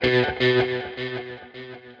Hello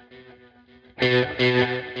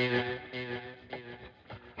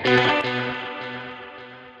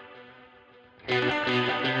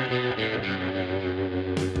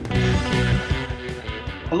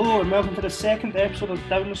and welcome to the second episode of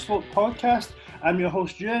Down the Slope podcast. I'm your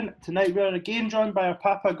host, Ewan. Tonight we are again joined by our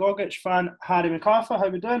Papa Gogic fan, Harry McArthur. How are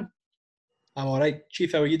we doing? I'm alright.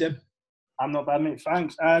 Chief, how are you doing? I'm not bad, mate,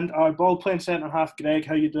 thanks. And our ball-playing centre-half, Greg,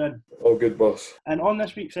 how you doing? All good, boss. And on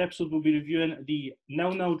this week's episode, we'll be reviewing the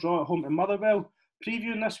 0-0 draw at home to Motherwell,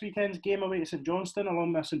 previewing this weekend's game away to St Johnstone,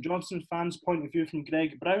 along with St Johnstone fans' point of view from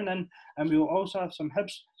Greg Browning, and we will also have some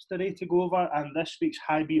Hibs story to go over, and this week's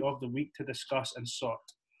high beat of the week to discuss and sort.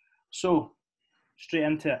 So, straight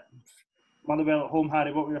into it. Motherwell at home,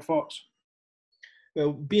 Harry, what were your thoughts?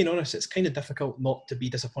 Well, being honest, it's kind of difficult not to be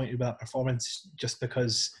disappointed with that performance, just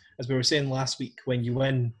because, as we were saying last week, when you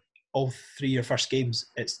win all three of your first games,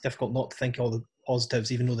 it's difficult not to think all the positives,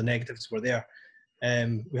 even though the negatives were there.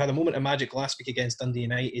 We had a moment of magic last week against Dundee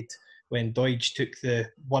United when Doidge took the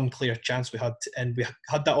one clear chance we had, and we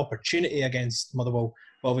had that opportunity against Motherwell.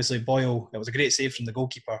 But obviously, Boyle, it was a great save from the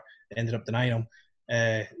goalkeeper, ended up denying him.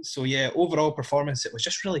 So yeah, overall performance, it was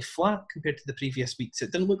just really flat compared to the previous weeks.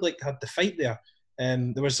 It didn't look like they had the fight there.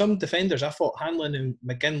 There were some defenders. I thought Hanlon and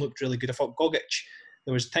McGinn looked really good. I thought Gogic,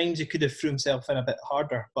 there was times he could have threw himself in a bit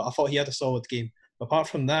harder, but I thought he had a solid game. Apart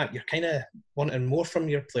from that, you're kind of wanting more from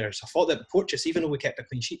your players. I thought that Porteous, even though we kept a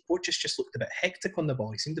clean sheet, Porteous just looked a bit hectic on the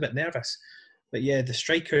ball. He seemed a bit nervous. But yeah, the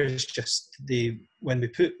strikers just, when we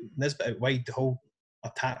put Nisbet out wide, the whole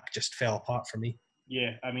attack just fell apart for me.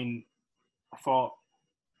 Yeah, I mean, I thought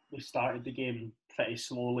we started the game pretty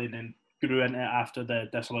slowly and then grew into it after the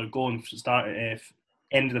disallowed goal and started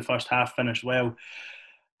end of the first half, finished well.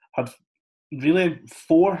 Had really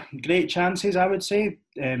four great chances, I would say.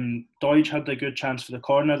 Doidge had a good chance for the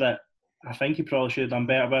corner that I think he probably should have done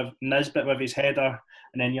better with. Nisbet with his header,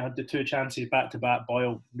 and then you had the two chances back-to-back.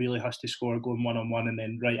 Boyle really has to score going one-on-one, and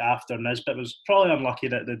then right after, Nisbet was probably unlucky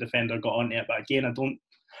that the defender got onto it, but again,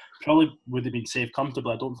 probably would have been saved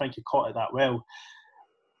comfortably. I don't think he caught it that well.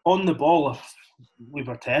 On the ball, we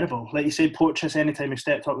were terrible. Like you said, Porteous, anytime he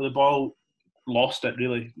stepped up with the ball, lost it,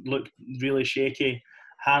 really. Looked really shaky.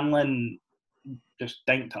 Hanlon just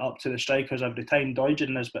dinked it up to the strikers every time. Doidge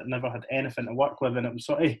and Nisbet never had anything to work with, and it was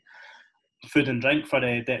sort of food and drink for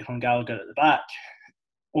Declan Gallagher at the back.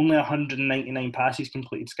 Only 199 passes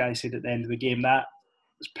completed, Sky said at the end of the game. That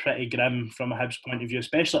is pretty grim from a Hibs point of view,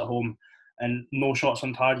 especially at home, and no shots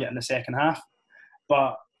on target in the second half.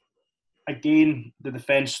 But again, the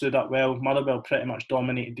defence stood up well. Motherwell pretty much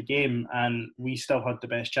dominated the game, and we still had the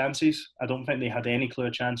best chances. I don't think they had any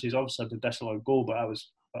clear chances. Obviously, the disallowed goal, but that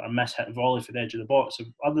was a miss-hit volley for the edge of the box. So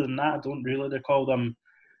other than that, I don't really recall them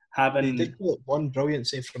having... They did get one brilliant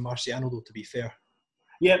save from Marciano, though, to be fair.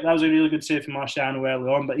 Yeah, that was a really good save from Marciano early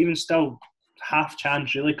on, but even still, half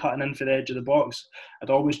chance really cutting in for the edge of the box. I'd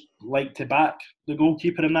always like to back the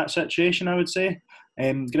goalkeeper in that situation, I would say.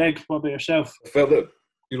 Greg, what about yourself? I felt that,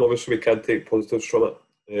 obviously we can take positives from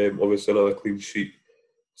it. Obviously another clean sheet,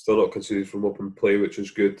 still not conceded from open play, which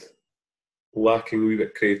is good. Lacking a wee bit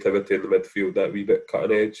of creativity in the midfield, that wee bit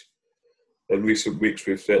cutting edge. In recent weeks,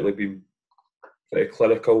 we've certainly been pretty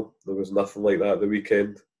clinical. There was nothing like that at the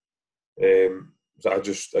weekend. So I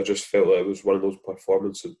just felt like it was one of those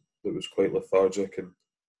performances that was quite lethargic and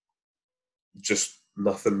just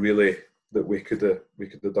nothing really that we could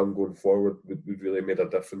have done going forward would really made a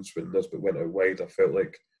difference when Nisbet went out wide. I felt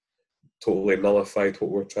like totally nullified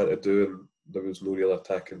what we were trying to do, and there was no real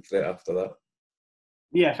attacking threat after that.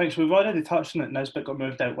 Yeah, thanks. We've already touched on it. Nisbet got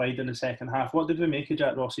moved out wide in the second half. What did we make of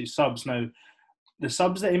Jack Ross's subs? Now, the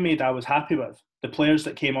subs that he made, I was happy with. The players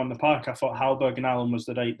that came on the park, I thought Hallberg and Allen was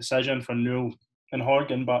the right decision for Newell and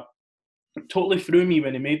Horgan, but it totally threw me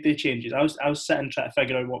when he made the changes. I was sitting trying to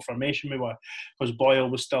figure out what formation we were, because Boyle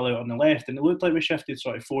was still out on the left, and it looked like we shifted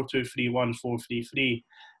sort of 4-2-3-1, 4-3-3,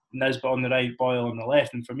 Nisbet on the right, Boyle on the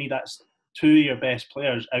left, and for me that's two of your best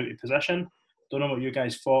players out of position. Don't know what you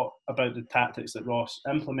guys thought about the tactics that Ross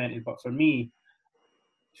implemented, but for me,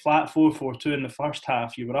 flat 4-4-2 in the first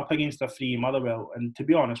half, you were up against a free Motherwell, and to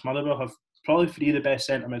be honest, Motherwell have probably three of the best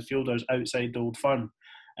centre midfielders outside the Old Firm,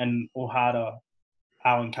 and O'Hara,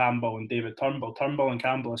 Alan Campbell and David Turnbull. Turnbull and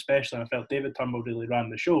Campbell especially, and I felt David Turnbull really ran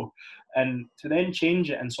the show. And to then change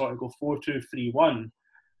it and sort of go 4-2-3-1,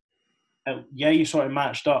 you sort of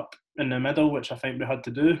matched up in the middle, which I think we had to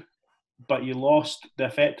do, but you lost the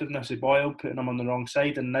effectiveness of Boyle, putting him on the wrong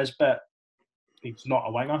side, and Nisbet, he's not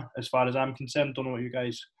a winger as far as I'm concerned. Don't know what you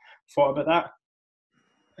guys thought about that.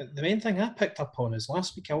 The main thing I picked up on is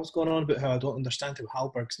last week I was going on about how I don't understand how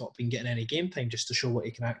Hallberg's not been getting any game time just to show what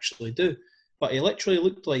he can actually do. but he literally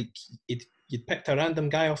looked like you'd picked a random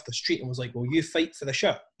guy off the street and was like, well, you fight for the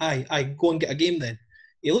shirt. Aye, go and get a game then.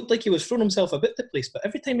 He looked like he was throwing himself about the place, but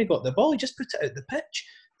every time he got the ball, he just put it out the pitch.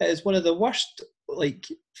 It is one of the worst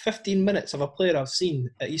 15 minutes of a player I've seen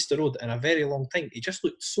at Easter Road in a very long time. He just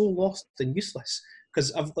looked so lost and useless.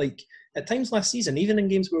 Because at times last season, even in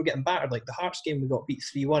games we were getting battered, like the Hearts game we got beat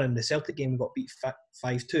 3-1 and the Celtic game we got beat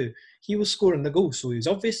 5-2, he was scoring the goals. So he was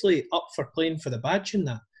obviously up for playing for the badge in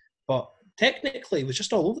that. But technically, it was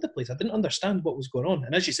just all over the place. I didn't understand what was going on.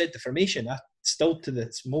 And as you said, the formation, I still to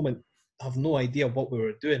this moment have no idea what we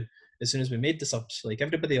were doing as soon as we made the subs. Like,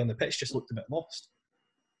 everybody on the pitch just looked a bit lost.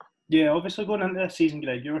 Yeah, obviously going into this season,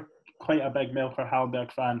 Greg, you were quite a big Melker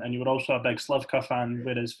Hallberg fan, and you were also a big Slivka fan,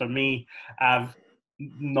 whereas for me, I've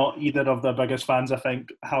not either of the biggest fans. I think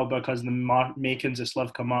Hallberg has the makings of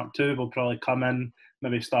Slivka Mark II, will probably come in,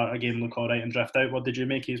 maybe start a game, look all right and drift out. What did you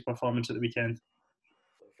make of his performance at the weekend?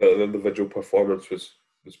 I felt the individual performance was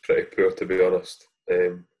pretty poor, to be honest.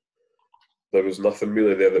 There was nothing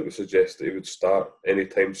really there that would suggest that he would start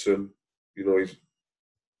anytime soon. You know,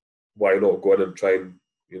 why not go in and try and,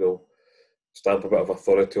 you know, stamp a bit of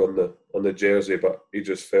authority on the jersey? But he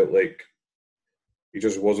just felt like he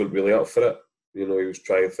just wasn't really up for it. You know, he was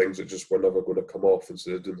trying things that just were never going to come off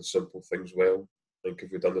instead of doing the simple things well. I think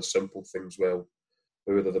if we'd done the simple things well,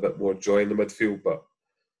 we would have had a bit more joy in the midfield. But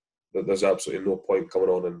there's absolutely no point coming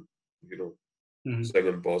on and, you know,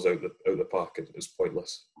 singing balls out the park. It's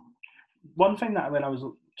pointless. One thing that when I was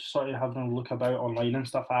sort of having a look about online and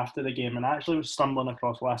stuff after the game, and I actually was stumbling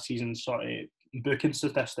across last season's sort of booking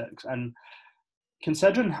statistics, and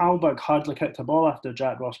considering Hallberg hardly kicked a ball after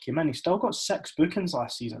Jack Ross came in, he still got 6 bookings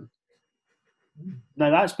last season.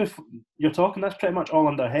 Now that's before you're talking. That's pretty much all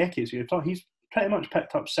under Hecky. So he's pretty much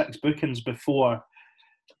picked up 6 bookings before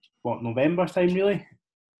November time, really,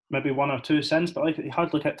 maybe 1 or 2 since. But he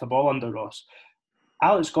hardly kicked a ball under Ross.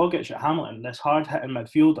 Alex Gogic at Hamilton, this hard-hitting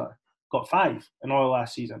midfielder, got 5 in all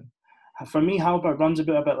last season. For me, Hallberg runs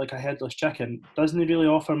about a bit like a headless chicken. Doesn't he really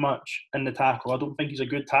offer much in the tackle? I don't think he's a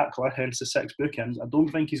good tackler, hence the 6 bookings. I don't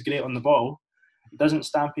think he's great on the ball. He doesn't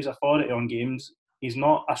stamp his authority on games. He's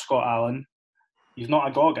not a Scott Allen. He's not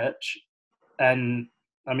a Gogic. And,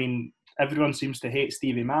 I mean, everyone seems to hate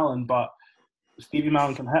Stevie Malin, but Stevie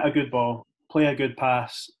Malin can hit a good ball, play a good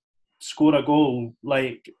pass, score a goal.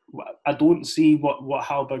 Like, I don't see what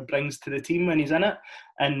Hallberg brings to the team when he's in it.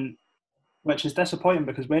 And which is disappointing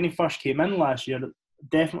because when he first came in last year,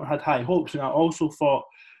 definitely had high hopes. And I also thought,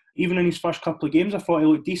 even in his first couple of games, I thought he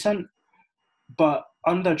looked decent. But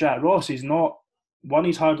under Jack Ross, he's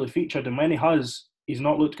hardly featured. And when he has, he's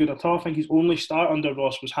not looked good at all. I think his only start under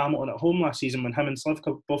Ross was Hamilton at home last season when him and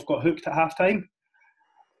Slivka both got hooked at half-time.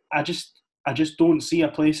 I just don't see a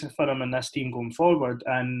place for him in this team going forward.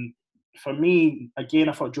 And for me, again,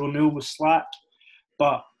 I thought Joe Newell was slack.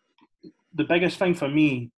 But the biggest thing for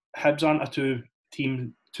me, Hibs aren't a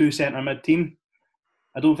two centre mid team.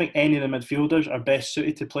 I don't think any of the midfielders are best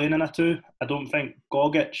suited to playing in a 2. I don't think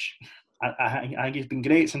Gogic, I think he's been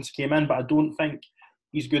great since he came in, but I don't think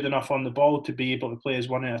he's good enough on the ball to be able to play as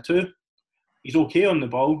 1 in a 2. He's okay on the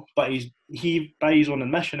ball, but he by his own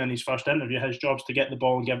admission in his first interview, his job's to get the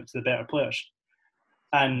ball and give it to the better players.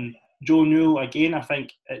 And Joe Newell, again, I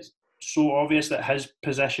think it's so obvious that his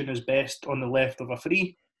position is best on the left of a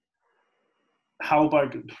 3.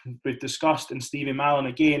 Hallberg, we've discussed, and Stevie Malin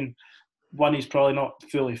again. One, he's probably not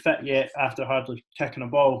fully fit yet after hardly kicking a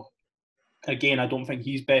ball. Again, I don't think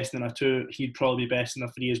he's best in a 2. He'd probably be best in a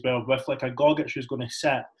 3 as well. With like a Gogic who's going to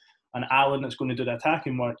sit, an Allen that's going to do the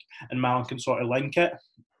attacking work, and Malin can sort of link it.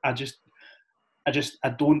 I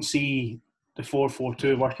don't see the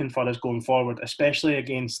 4-4-2 working for us going forward, especially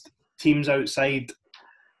against teams outside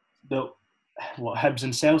Hibs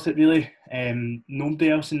and Celtic, really. Nobody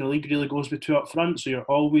else in the league really goes with 2 up front, so you're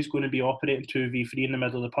always going to be operating 2v3 in the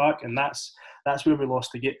middle of the park, and that's where we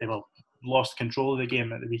lost lost control of the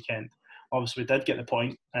game at the weekend. Obviously, we did get the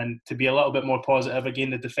point, and to be a little bit more positive,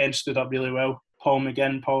 again, the defence stood up really well. Paul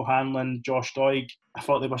McGinn, Paul Hanlon, Josh Doig, I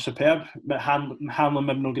thought they were superb. Hanlon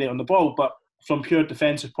maybe not great on the ball, but from pure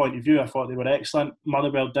defensive point of view, I thought they were excellent.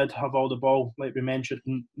 Motherwell did have all the ball, like we mentioned,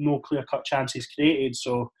 no clear-cut chances created,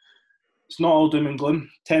 so it's not all doom and gloom.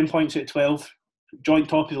 10 points at 12, joint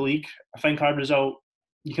top of the league. I think our result,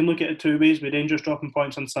 you can look at it 2 ways. With Rangers dropping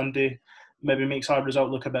points on Sunday, maybe makes our result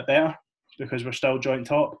look a bit better because we're still joint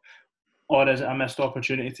top. Or is it a missed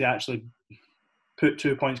opportunity to actually put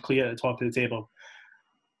 2 points clear at the top of the table?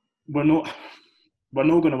 We're not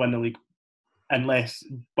going to win the league unless,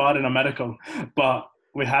 barring a miracle, but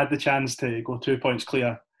we had the chance to go 2 points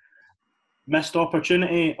clear. Missed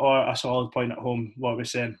opportunity or a solid point at home? What are we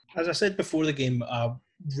saying? As I said before the game,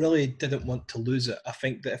 really didn't want to lose it. I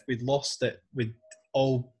think that if we'd lost it, we'd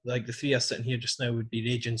all, like the three of us sitting here just now, would be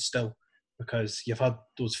raging still, because you've had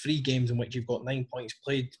those 3 games in which you've got 9 points,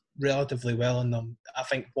 played relatively well in them. I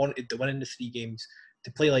think wanted to win in the 3 games.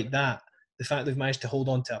 To play like that, the fact they've managed to hold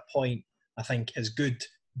on to a point, I think, is good.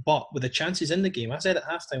 But with the chances in the game, I said at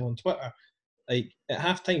halftime on Twitter, like at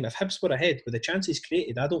halftime, if Hibs were ahead with the chances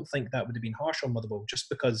created, I don't think that would have been harsh on Motherwell, just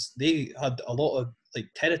because they had a lot of like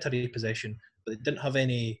territory possession, but they didn't have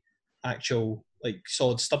any actual like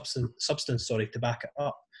solid substance to back it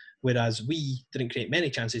up. Whereas we didn't create many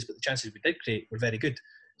chances, but the chances we did create were very good.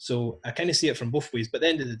 So I kind of see it from both ways. But at the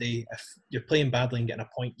end of the day, if you're playing badly and getting a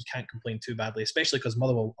point, you can't complain too badly, especially because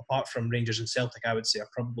Motherwell, apart from Rangers and Celtic, I would say are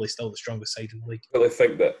probably still the strongest side in the league. I really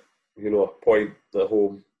think that, a point at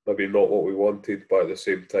home, maybe not what we wanted, but at the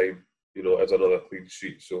same time, as another clean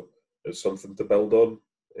sheet. So it's something to build on.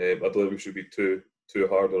 I don't think we should be too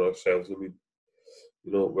hard on ourselves. I mean,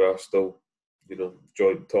 we are still,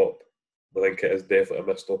 joint top. I think it is definitely a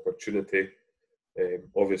missed opportunity.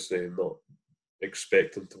 Obviously not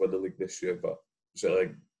expecting to win the league this year, but I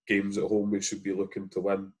think games at home we should be looking to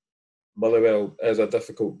win. Motherwell is a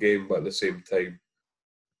difficult game, but at the same time,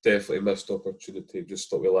 definitely missed opportunity. Just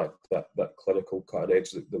thought we lacked that clinical cutting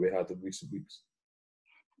edge that we had in recent weeks.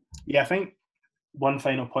 Yeah, I think one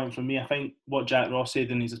final point from me, I think what Jack Ross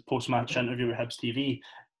said in his post-match interview with Hibs TV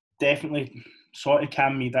definitely sort of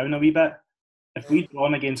calmed me down a wee bit. If we'd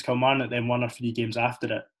won against Kilmarnock then 1 or 3 games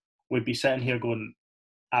after it, we'd be sitting here going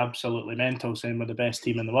absolutely mental, saying we're the best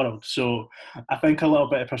team in the world. So I think a little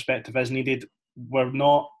bit of perspective is needed. We're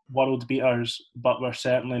not world beaters, but we're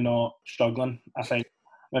certainly not struggling. I think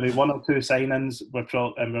maybe 1 or 2 signings, we're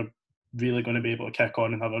really going to be able to kick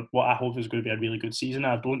on and have what I hope is going to be a really good season.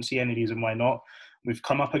 I don't see any reason why not. We've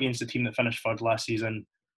come up against a team that finished third last season.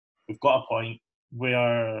 We've got a point.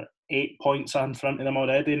 We're 8 points in front of them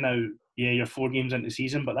already. Now, yeah, you're 4 games into the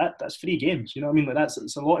season, but that's 3 games. You know what I mean? Like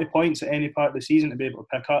it's a lot of points at any part of the season to be able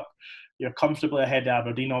to pick up. You're comfortably ahead of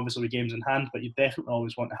Aberdeen, obviously, with games in hand, but you definitely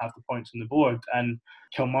always want to have the points on the board. And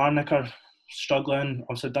Kilmarnock are struggling.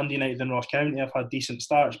 Obviously, Dundee United and Ross County have had decent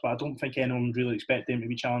starts, but I don't think anyone really expect them to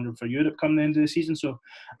be challenging for Europe come the end of the season. So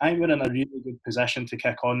I think we're in a really good position to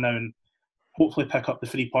kick on now and hopefully pick up the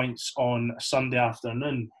 3 points on Sunday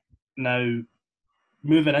afternoon. Now,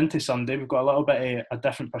 moving into Sunday, we've got a little bit of a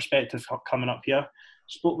different perspective coming up here.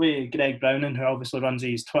 Spoke with Greg Browning, who obviously runs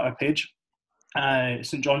his Twitter page,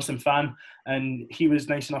 St Johnstone fan, and he was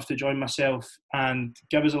nice enough to join myself and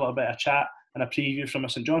give us a little bit of chat and a preview from a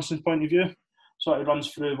St Johnstone's point of view. Sort of runs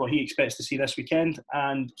through what he expects to see this weekend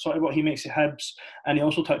and sort of what he makes of Hibs, and he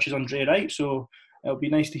also touches on Dre Wright, so it'll be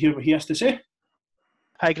nice to hear what he has to say.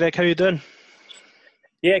 Hi Greg, how you doing?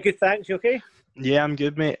 Yeah, good, thanks. You okay? Yeah, I'm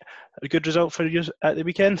good, mate. A good result for you at the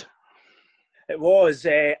weekend? It was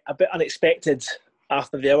a bit unexpected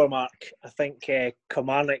after the hour mark. I think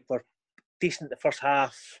Kilmarnock were decent the first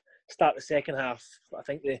half, start the second half. I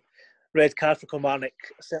think the red card for Kilmarnock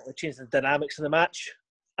certainly changed the dynamics of the match,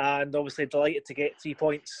 and obviously delighted to get 3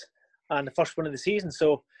 points and the first one of the season.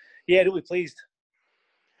 So, yeah, really pleased.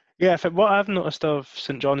 Yeah, what I've noticed of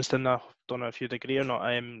St Johnstone, I don't know if you'd agree or not,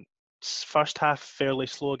 first half fairly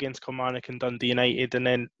slow against Kilmarnock and Dundee United, and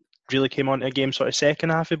then really came on to a game sort of second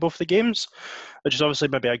half of both the games, which is obviously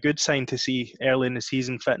maybe a good sign to see early in the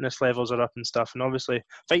season. Fitness levels are up and stuff, and obviously I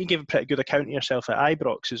think you gave a pretty good account of yourself at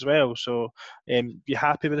Ibrox as well. So you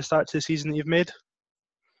happy with the start to the season that you've made?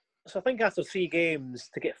 So I think after 3 games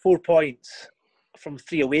to get 4 points from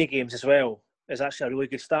 3 away games as well is actually a really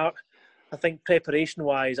good start. I think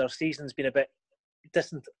preparation-wise, our season's been a bit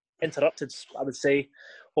interrupted, I would say.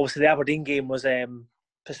 Obviously, the Aberdeen game was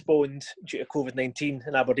postponed due to COVID-19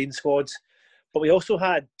 in Aberdeen squads, but we also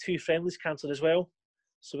had 2 friendlies cancelled as well.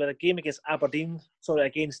 So we had a game against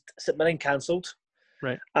against St Mirren cancelled,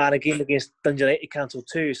 right, and a game against Dundee United cancelled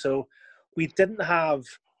too. So we didn't have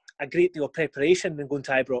a great deal of preparation in going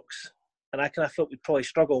to Ibrox, and I kind of felt we'd probably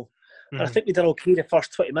struggle. And I think we did okay the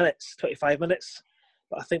first 20 minutes, 25 minutes,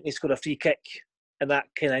 but I think they scored a free kick, and that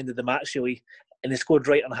kind of ended the match really, and they scored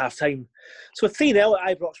right on half-time. So 3-0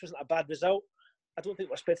 at Ibrox wasn't a bad result. I don't think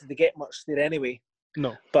we're expected to get much there anyway.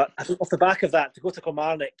 No. But I think off the back of that, to go to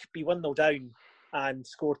Kilmarnock, be 1-0 down and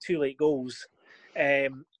score 2 late goals,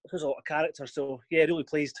 it was a lot of character. So, yeah, really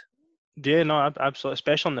pleased. Yeah, no, absolutely.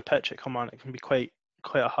 Especially on the pitch at Kilmarnock, it can be quite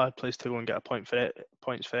a hard place to go and get a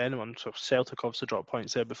points for anyone. So Celtic obviously dropped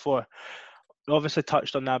points there before. We obviously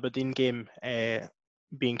touched on the Aberdeen game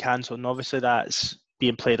being cancelled, and obviously that's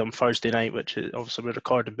being played on Thursday night, which is obviously we're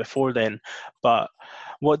recording before then. But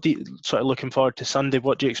what do you, sort of looking forward to Sunday,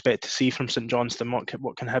 what do you expect to see from St Johnstone?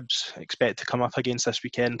 What can Hibs expect to come up against this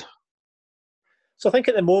weekend? So I think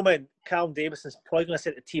at the moment, Callum Davidson's probably going to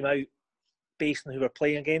set the team out based on who we're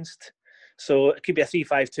playing against. So it could be a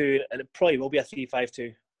 3-5-2, and it probably will be a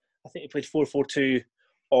 3-5-2. I think he played 4-4-2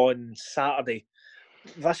 on Saturday.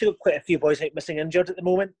 We've actually got quite a few boys out missing injured at the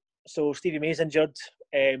moment. So Stevie May's injured,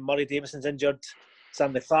 Murray Davidson's injured,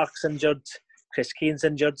 Sam Clark's injured, Chris Kane's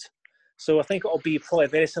injured. So I think it'll be probably a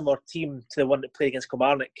very similar team to the one that played against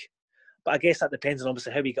Kilmarnock. But I guess that depends on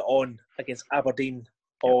obviously how we get on against Aberdeen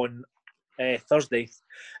on Thursday.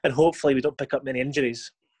 And hopefully we don't pick up many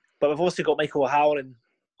injuries. But we've also got Michael O'Halloran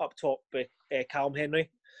up top with Callum Henry.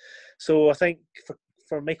 So I think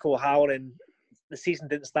for Michael O'Halloran, the season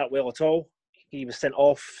didn't start well at all. He was sent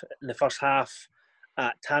off in the first half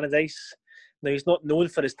at Tannadice. Now, he's not known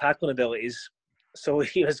for his tackling abilities, so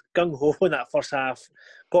he was gung-ho in that first half,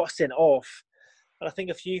 got sent off. And I think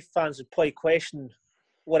a few fans would probably question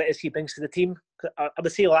what it is he brings to the team. I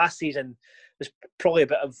would say last season was probably a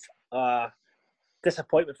bit of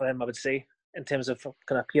disappointment for him, I would say, in terms of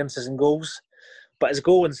kind of appearances and goals. But his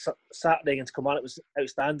goal on Saturday against Kilmarnock was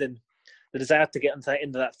outstanding. The desire to get into the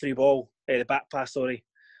end of that through ball, the back pass,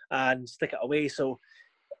 and stick it away. So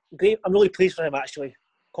great. I'm really pleased for him, actually,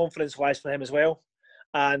 confidence-wise for him as well.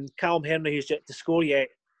 And Callum Henry, who's yet to score yet,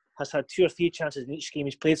 has had 2 or 3 chances in each game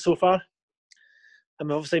he's played so far. I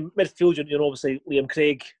mean, obviously, midfield, obviously Liam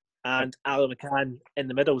Craig and Alan McCann in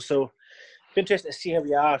the middle. So it'll be interesting to see how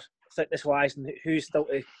we are fitness-wise and who's still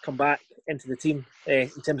to come back into the team in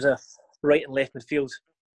terms of right and left midfield.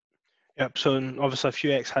 Yep, so obviously a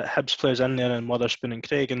few ex-Hibs players in there, and Witherspoon and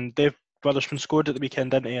Craig, and Dave Witherspoon scored at the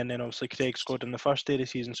weekend, didn't he? And then obviously Craig scored in the first day of the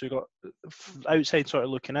season, so we got outside sort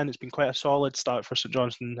of looking in. It's been quite a solid start for St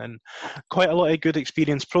Johnstone, and quite a lot of good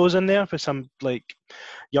experienced pros in there, with some like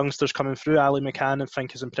youngsters coming through. Ali McCann, I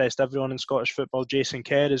think, has impressed everyone in Scottish football. Jason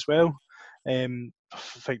Kerr as well. I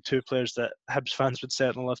think 2 players that Hibs fans would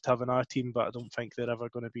certainly love to have in our team, but I don't think they're ever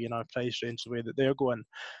going to be in our price range the way that they're going.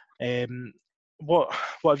 What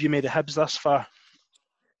have you made of Hibs thus far?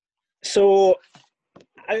 So,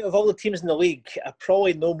 out of all the teams in the league, I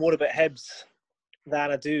probably know more about Hibs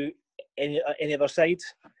than I do any other side,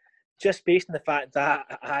 just based on the fact that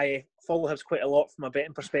I follow Hibs quite a lot from a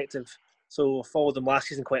betting perspective. So I followed them last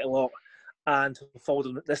season quite a lot and followed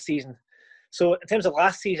them this season. So in terms of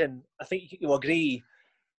last season, I think you'll agree,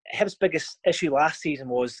 Hibs' biggest issue last season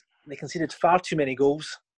was they conceded far too many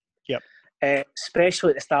goals. Yep. Especially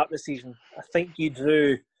at the start of the season. I think you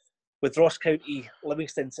drew with Ross County,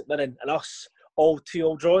 Livingston, St Mirren and us, all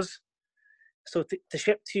 2-2 draws. So to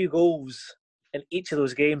ship 2 goals in each of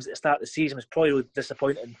those games at the start of the season was probably really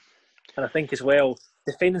disappointing. And I think as well,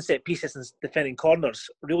 defending set pieces and defending corners,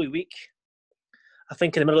 really weak. I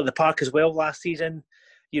think in the middle of the park as well last season,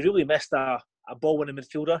 you really missed a ball-winning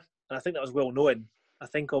midfielder. And I think that was well known. I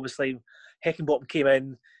think obviously Heckingbottom came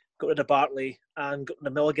in, got rid of Bartley and got rid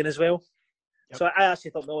of Milligan as well. Yep. So I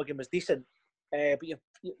actually thought Milligan was decent. But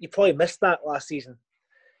you probably missed that last season.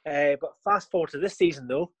 But fast forward to this season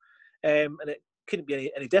though, and it couldn't be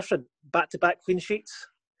any different. Back-to-back clean sheets.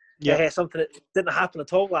 Yeah. Something that didn't happen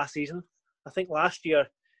at all last season. I think last year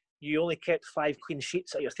you only kept 5 clean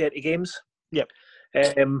sheets out of your 30 games. Yep.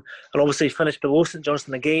 And obviously finished below St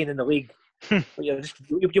Johnstone again in the league. But you'll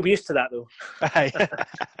be used to that though. Aye.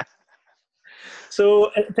 So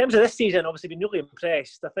in terms of this season, obviously been really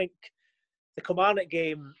impressed. I think the Kilmarnock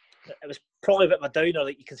game, it was probably a bit of a downer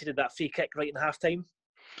that you considered that free kick right in half time.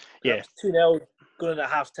 Yeah. 2-0 going into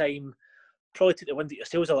half time, probably took the wind at your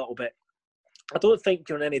sails a little bit. I don't think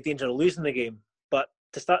you're in any danger of losing the game, but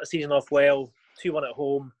to start the season off well, 2-1 at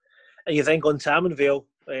home, and you've then gone to Ammanvale,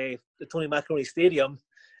 the Tony Macaroni Stadium,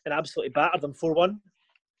 and absolutely battered them 4-1.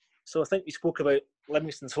 So I think we spoke about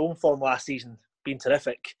Livingston's home form last season being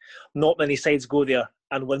terrific. Not many sides go there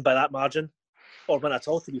and win by that margin, or win at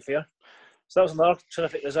all, to be fair. So that was another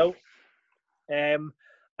terrific result.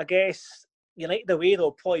 I guess United away,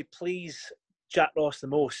 though, probably please Jack Ross the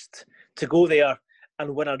most to go there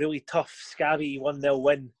and win a really tough, scabby 1-0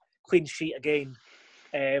 win, clean sheet again.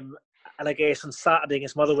 And I guess on Saturday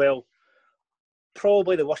against Motherwell,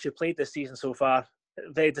 probably the worst you've played this season so far.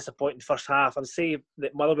 Very disappointing first half. I'd say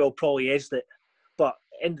that Motherwell probably edged it, but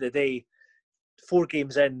end of the day, 4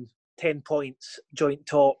 games in, 10 points, joint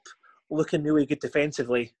top, looking really good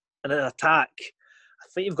defensively, and in attack, I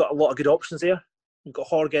think you've got a lot of good options there. You've got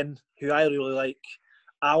Horgan, who I really like.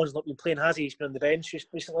 Alan's not been playing, has he? He's been on the bench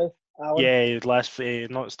recently. Alan. Yeah,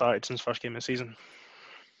 not started since first game of the season.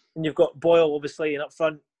 And you've got Boyle, obviously, and up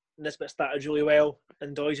front. Nisbet started really well,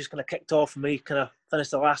 and Doyle's just kind of kicked off, and we kind of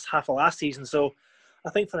finished the last half of last season. So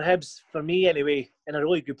I think for Hibs, for me anyway, in a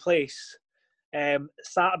really good place.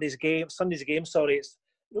 Sunday's game, it's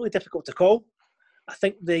really difficult to call. I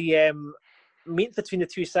think the meet between the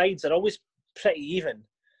two sides are always pretty even.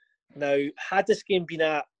 Now, had this game been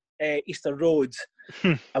at Easter Road,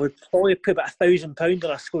 I would probably put about £1,000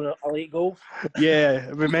 on us scoring a late goal.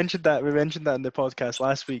 Yeah, we mentioned that in the podcast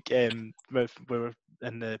last week. We were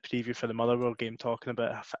in the preview for the Motherwell game talking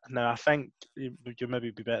about. Now, I think you maybe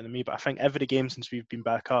be better than me, but I think every game since we've been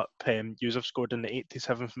back up, you have scored in the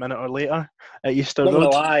 87th minute or later at Easter Not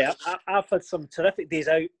Road. gonna lie, I've had some terrific days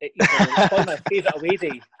out at Easter Road. It's probably my favourite away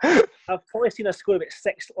day. I've probably seen us score about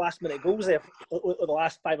 6 last-minute goals there over the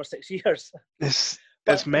last 5 or 6 years. It's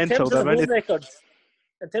But mental.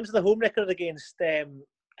 In terms of the home record against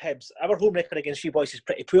Hibs, our home record against you boys is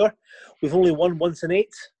pretty poor. We've only won once in 8.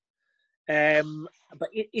 But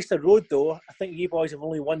Easter Road, though, I think you boys have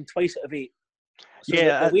only won twice out of 8. So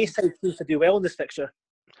the away side seems to do well in this fixture.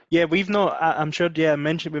 Yeah, we've not. I'm sure. Yeah,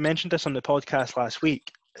 we mentioned this on the podcast last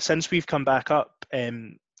week. Since we've come back up,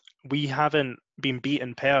 we haven't been beat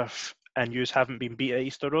in Perth, and you haven't been beat at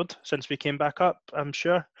Easter Road since we came back up. I'm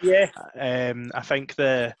sure. Yeah. I think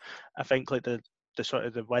the sort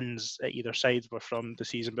of the wins at either side were from the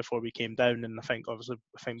season before we came down, and I think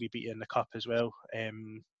we beat you in the cup as well.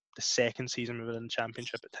 The second season we were in the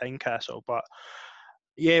Championship at Tynecastle, but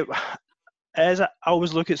yeah, I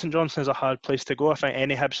always look at St Johnstone as a hard place to go. I think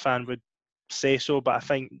any Hibs fan would say so, but I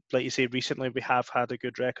think, like you say, recently we have had a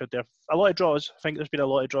good record there. A lot of draws. I think there's been a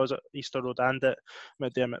lot of draws at Easter Road and at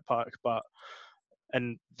McDermott Park,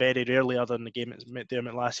 and very rarely, other than the game at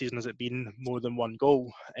McDermott last season, has it been more than one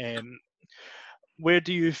goal. Where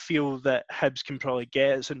do you feel that Hibs can probably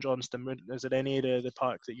get at St Johnstone? Is there any area of the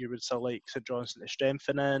park that you would still like St Johnstone to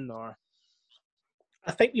strengthen in? Or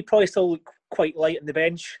I think we probably still look quite light on the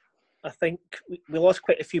bench. I think we lost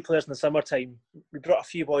quite a few players in the summertime. We brought a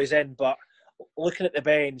few boys in, but looking at the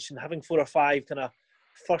bench and having 4 or 5 kind of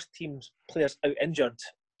first team players out injured,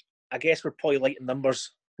 I guess we're probably light in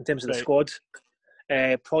numbers in terms of the squad.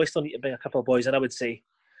 Probably still need to bring a couple of boys in, I would say.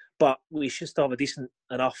 But we should still have a decent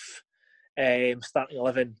enough starting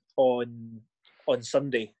 11 on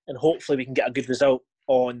Sunday, and hopefully we can get a good result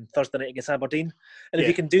on Thursday night against Aberdeen. And if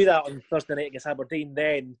we can do that on Thursday night against Aberdeen,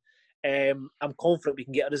 then I'm confident we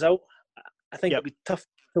can get a result. I think it'll be tough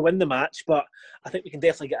to win the match, but I think we can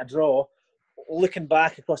definitely get a draw. Looking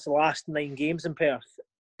back across the last 9 games in Perth,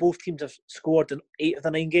 both teams have scored in 8 of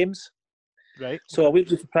the 9 games. Right. So I wouldn't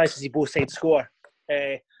be surprised to see both sides score.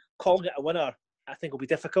 Calling it a winner, I think, will be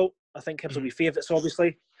difficult. I think Hibs will be favourites,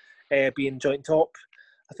 obviously, being joint top.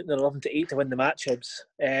 I think they're 11-8 to win the match, Hibs.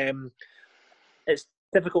 It's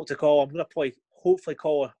difficult to call. I'm going to hopefully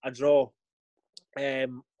call a draw, or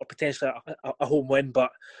potentially a home win,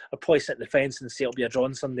 but I'll probably sit in the fence and say it'll be a draw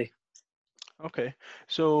on Sunday. Okay,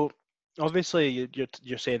 so obviously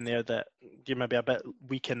you're saying there that you may be a bit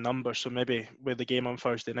weak in numbers, so maybe with the game on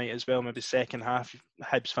Thursday night as well, maybe second half,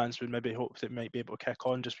 Hibs fans would maybe hope that might be able to kick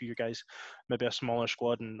on just for you guys, maybe a smaller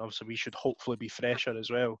squad, and obviously we should hopefully be fresher as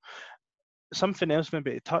well. Something else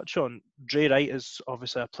maybe to touch on, Dre Wright is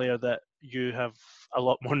obviously a player that you have a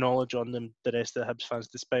lot more knowledge on than the rest of the Hibs fans,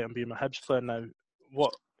 despite him being a Hibs player now.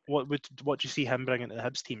 What do you see him bringing to the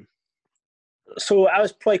Hibs team? So I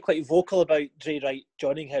was probably quite vocal about Dre Wright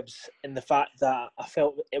joining Hibs in the fact that I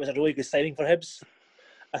felt it was a really good signing for Hibs.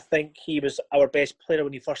 I think he was our best player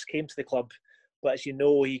when he first came to the club, but as you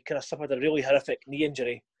know, he kind of suffered a really horrific knee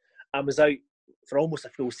injury and was out for almost a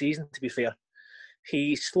full season, to be fair.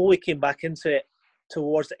 He slowly came back into it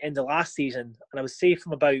towards the end of last season, and I would say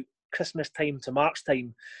from about Christmas time to March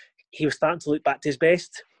time, he was starting to look back to his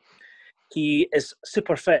best. He is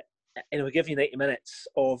super fit, and he'll give you 90 minutes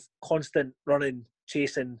of constant running,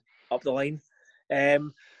 chasing up the line. I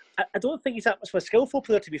don't think he's that much of a skillful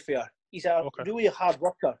player, to be fair. He's a really hard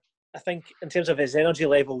worker. I think in terms of his energy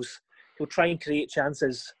levels, he'll try and create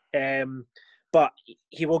chances, but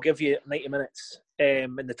he will give you 90 minutes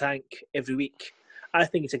in the tank every week. I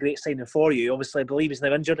think it's a great signing for you. Obviously, I believe he's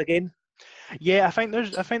now injured again. Yeah, I think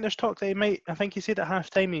there's talk that he might. I think he said at half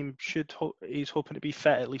time he's hoping to be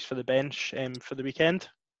fit at least for the bench for the weekend.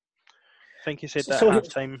 I think he said that at half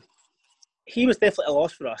time. He was definitely a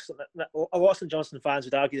loss for us. A lot of St Johnstone fans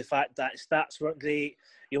would argue the fact that his stats weren't great.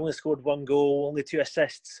 He only scored 1 goal, only 2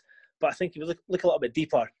 assists. But I think if you look a little bit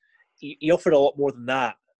deeper, he offered a lot more than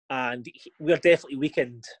that. And we are definitely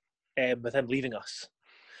weakened with him leaving us.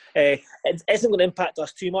 It isn't going to impact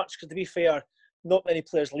us too much because, to be fair, not many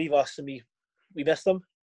players leave us and we miss them.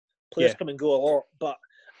 Players come and go a lot, but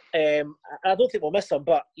I don't think we'll miss him.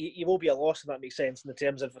 But he will be a loss, if that makes sense, in the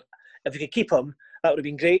terms of if we could keep him, that would have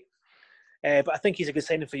been great. But I think he's a good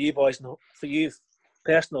signing for you boys and for you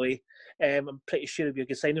personally. I'm pretty sure it'll be a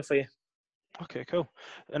good signing for you. Okay, cool.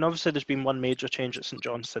 And obviously, there's been one major change at St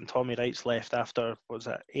Johnstone. Tommy Wright's left after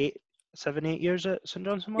 8 7-8 years at St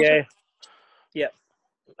Johnstone, was Yeah, it? yeah.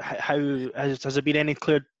 How has there been any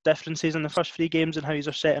clear differences in the first 3 games and how you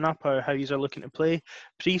are setting up or how you are looking to play?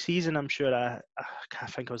 Pre-season, I'm sure I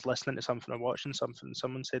think I was listening to something or watching something.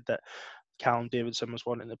 Someone said that Callum Davidson was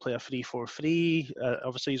wanting to play a 3-4-3.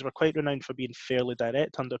 Obviously, he's were quite renowned for being fairly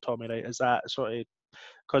direct under Tommy Wright. Is that sort of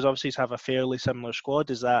because obviously he's have a fairly similar squad?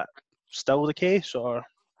 Is that still the case, or?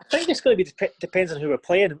 I think it's going to be depends on who we're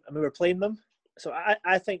playing and who we're playing them. So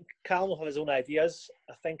I think Callum will have his own ideas.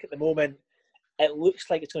 I think at the moment it looks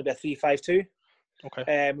like it's going to be a 3-5-2.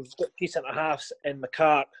 Okay. We've got 3 centre halves in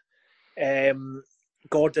McCart,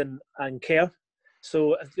 Gordon, and Kerr.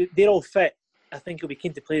 So if they're all fit, I think he'll be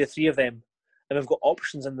keen to play the 3 of them, and we've got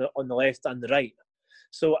options on the left and the right.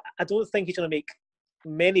 So I don't think he's going to make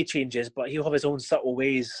many changes, but he'll have his own subtle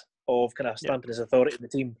ways of kind of stamping his authority in the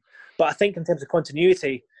team. But I think in terms of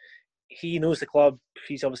continuity, he knows the club.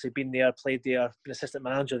 He's obviously been there, played there, been assistant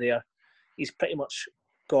manager there. He's pretty much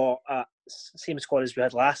got a same squad as we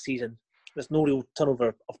had last season. There's no real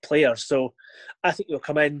turnover of players. So I think he'll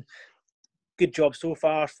come in. Good job so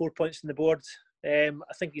far, 4 points on the board. I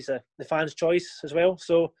think he's the fans' choice as well.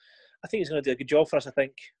 So I think he's going to do a good job for us, I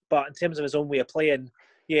think. But in terms of his own way of playing,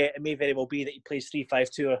 yeah, it may very well be that he plays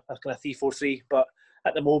 3-5-2 or a kind of 3-4-3. But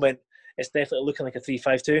at the moment, it's definitely looking like a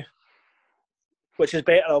 3-5-2, which is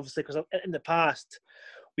better, obviously, because in the past,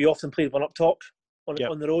 we often played one up top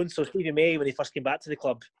on their own. So Stevie May, when he first came back to the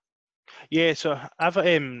club. Yeah, so I've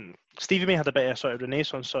Stevie May had a bit of sort of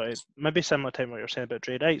renaissance, sort of maybe similar time what you're saying about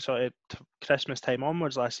Dre Wright, sort of Christmas time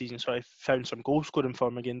onwards last season, sort of found some goal scoring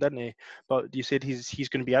form again, didn't he? But you said he's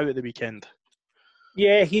going to be out at the weekend.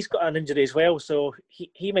 Yeah, he's got an injury as well, so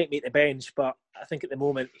he might make the bench, but I think at the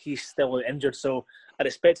moment he's still injured, so I'd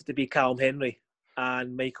expect it to be Callum Henry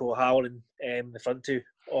and Michael O'Halloran, the front 2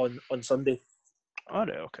 on Sunday. All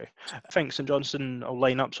right, okay. I think St Johnstone will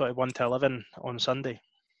line up sort of 1 to 11 on Sunday.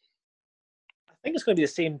 I think it's going to be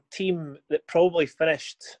the same team that probably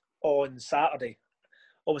finished on Saturday.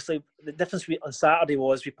 Obviously, the difference on Saturday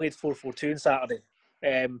was we played 4-4-2 on Saturday.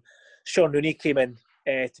 Sean Rooney came in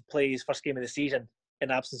to play his first game of the season in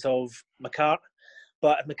absence of McCart.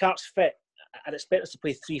 But if McCart's fit, I'd expect us to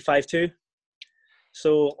play 3-5-2.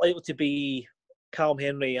 So likely to be Callum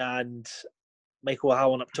Henry and Michael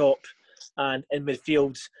O'Halloran up top. And in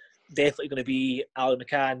midfield, definitely going to be Alan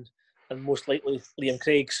McCann and most likely Liam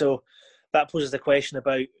Craig. So that poses the question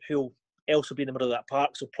about who else will be in the middle of that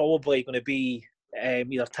park. So probably going to be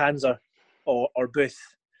either Tanser or Booth.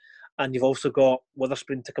 And you've also got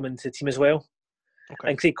Witherspoon to come into the team as well. Okay.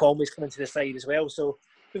 And Craig Conway's coming to the side as well. So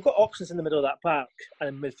we've got options in the middle of that park and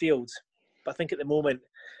in midfield. But I think at the moment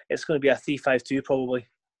it's going to be a 3-5-2 probably.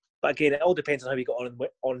 But again, it all depends on how we got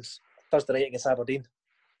on Thursday night against Aberdeen.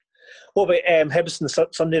 What about Hibson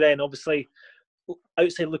Sunday then? Obviously,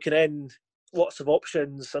 outside looking in, lots of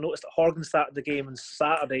options. I noticed that Horgan started the game on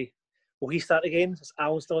Saturday. Will he start again? Is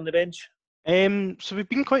Alan still on the bench? So we've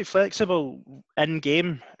been quite flexible in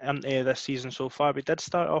game this season so far. We did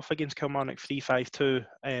start off against Kilmarnock 3-5-2,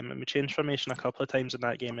 and we changed formation a couple of times in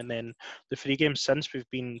that game. And then the 3 games since, we've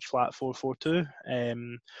been flat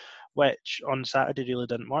 4-4-2, which on Saturday really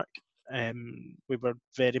didn't work. We were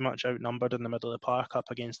very much outnumbered in the middle of the park up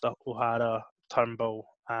against O'Hara, Turnbull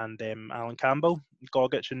and Alan Campbell.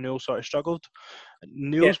 Gogic and Newell sort of struggled.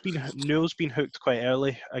 Newell's been hooked quite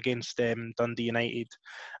early against Dundee United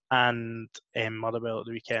and Motherwell at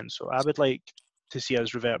the weekend. So I would like to see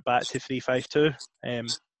us revert back to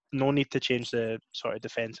 3-5-2. No need to change the sort of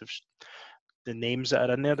defensive the names that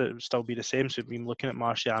are in there. That would still be the same. So we've been looking at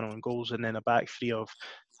Marciano and goals, and then a back 3 of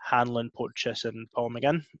Hanlon, Porteous and Paul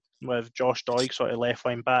McGinn, with Josh Doig sort of left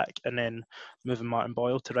wing back, and then moving Martin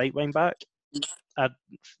Boyle to right wing back.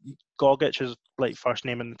 Gogic is like first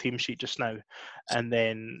name in the team sheet just now, and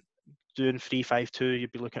then doing 3-5-2,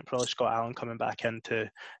 you'd be looking at probably Scott Allen coming back in to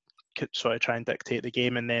sort of try and dictate the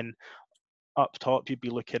game, and then up top you'd be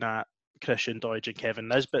looking at Christian Doidge and Kevin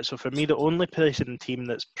Nisbet. So for me, the only place in the team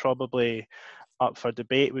that's probably up for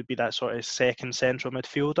debate would be that sort of second central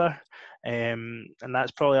midfielder, and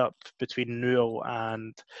that's probably up between Newell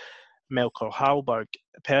and Melker Hallberg.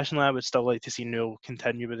 Personally, I would still like to see Newell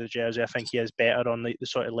continue with the jersey. I think he is better on the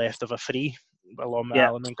sort of left of a 3, along with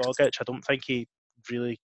Allen and Gogic. I don't think he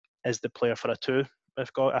really is the player for a 2.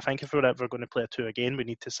 I think if we're ever going to play a 2 again, we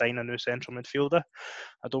need to sign a new central midfielder.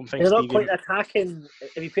 I don't think they're not quite attacking.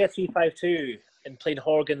 If you play a 3-5-2 and playing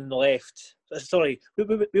Horgan on the left, sorry, who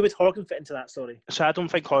would Horgan fit into that? Sorry. So I don't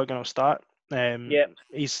think Horgan will start.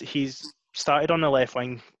 He's started on the left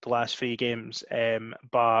wing the last 3 games,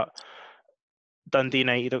 but Dundee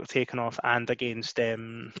United have taken off, and against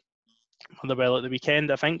Motherwell at the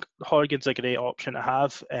weekend. I think Horgan's a great option to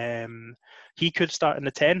have. He could start in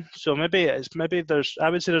the 10, so maybe I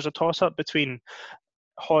would say there's a toss up between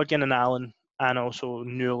Horgan and Allen, and also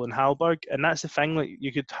Newell and Hallberg, and that's the thing. Like,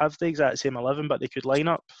 you could have the exact same 11, but they could line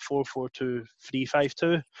up 4-4-2,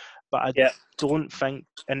 3-5-2. But I don't think.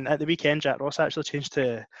 And at the weekend, Jack Ross actually changed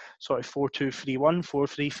to sort of 4-2-3-1,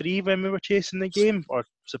 4-3-3 when we were chasing the game, or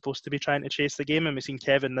supposed to be trying to chase the game, and we've seen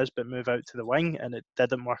Kevin Nisbet move out to the wing, and it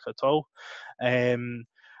didn't work at all.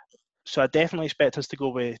 So I definitely expect us to go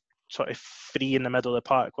with sort of 3 in the middle of the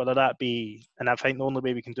park, whether that be, and I think the only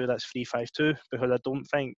way we can do that is 3-5-2, because I don't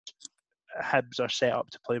think Hibs are set up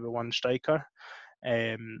to play with one striker,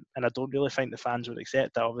 and I don't really think the fans would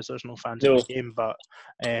accept that. Obviously there's no fans in the game, but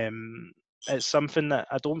it's something that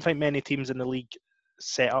I don't think many teams in the league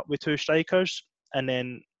set up with 2 strikers, and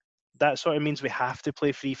then that sort of means we have to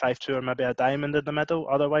play 3-5-2 or maybe a diamond in the middle.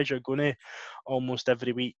 Otherwise you're going to almost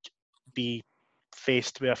every week be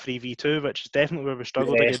faced with a 3v2, which is definitely where we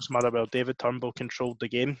struggled against Motherwell. David Turnbull controlled the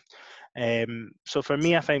game. So for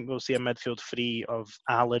me, I think we'll see a midfield 3 of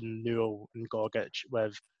Allen, Newell and Gogic,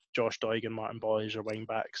 with Josh Doig and Martin Boy as your wing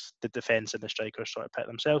backs. The defence and the strikers sort of pit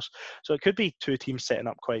themselves. So it could be 2 teams setting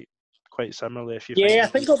up quite similarly. If you I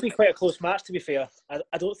think it'll be quite a close match, to be fair.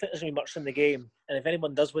 I don't think there's going to be much in the game, and if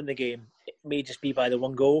anyone does win the game, it may just be by the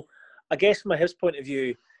 1 goal. I guess from a Hibs point of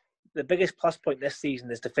view, the biggest plus point this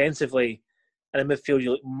season is defensively, and in midfield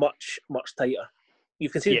you look much, much tighter.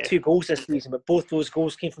 You've conceded 2 goals this season, but both those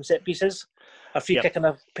goals came from set pieces, a free kick and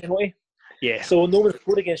a penalty. Yeah. So no one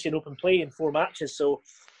scored against you in open play in 4 matches. So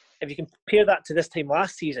if you compare that to this time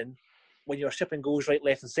last season, when you were shipping goals right,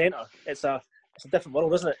 left, and centre, it's a different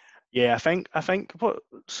world, isn't it? Yeah, I think what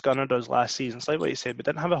Scunner does last season, it's like what you said, we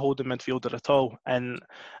didn't have a holding midfielder at all, and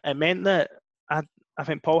it meant that I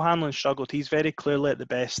think Paul Hanlon struggled. He's very clearly at the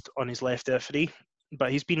best on his left of 3. But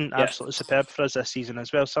he's been absolutely superb for us this season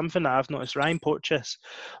as well. Something that I've noticed, Ryan Porteous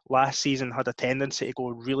last season had a tendency to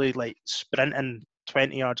go really like sprinting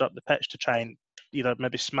 20 yards up the pitch to try and either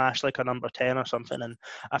maybe smash like a number 10 or something. And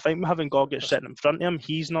I think having Gogic sitting in front of him,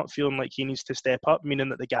 he's not feeling like he needs to step up, meaning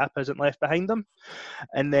that the gap isn't left behind him.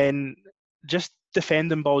 And then just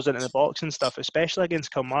defending balls into the box and stuff, especially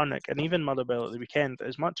against Kilmarnock and even Motherwell at the weekend,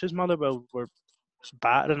 as much as Motherwell were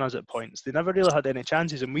battering us at points, they never really had any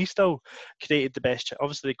chances, and we still created the best.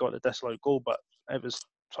 Obviously they got the disallowed goal, but it was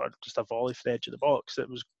sort of just a volley for the edge of the box. It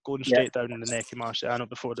was going straight down in the neck of Marciano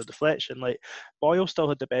before the deflection. Like, Boyle still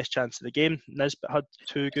had the best chance of the game. Nisbet had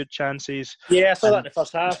 2 good chances. Yeah, I saw that in the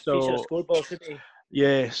first half. So, he should have scored ball, shouldn't he?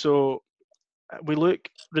 Yeah, so we look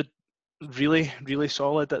really, really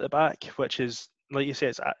solid at the back, which is, like you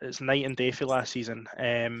say, it's night and day for last season.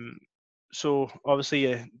 So obviously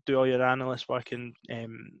you do all your analyst work, and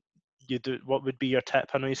you do. What would be your tip?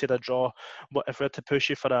 I know you said a draw. What if we had to push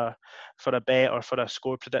you for a bet or for a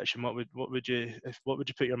score prediction? What would you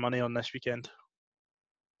put your money on this weekend?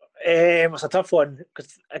 It's a tough one,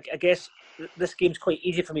 because I guess this game's quite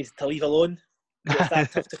easy for me to leave alone. It's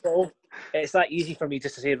that tough to call. It's that easy for me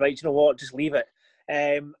just to say, right, you know what, just leave it.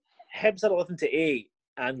 Hibs are 11-8,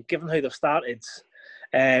 and given how they've started,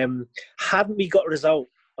 hadn't we got a result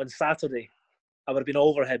on Saturday, I would have been all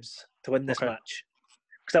over Hibs to win this match,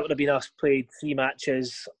 because that would have been us played 3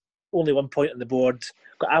 matches, only 1 point on the board,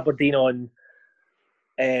 got Aberdeen on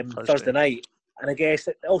Thursday night, and I guess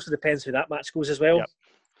it also depends who that match goes as well. Yep.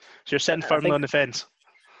 So you're sitting firmly on the fence.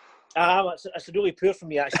 It's really poor from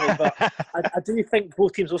me actually, but I do think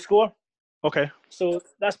both teams will score. Okay. So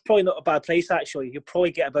that's probably not a bad price actually. You'll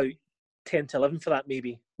probably get about 10-11 for that,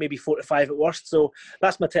 maybe 4-5 at worst. So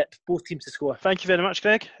that's my tip: both teams to score. Thank you very much,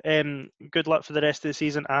 Greg. Good luck for the rest of the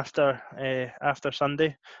season after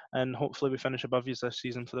Sunday, and hopefully we finish above you this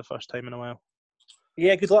season for the first time in a while.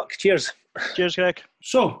 Yeah, good luck. Cheers. Cheers, Greg.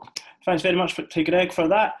 So, thanks very much to Greg for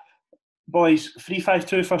that. Boys,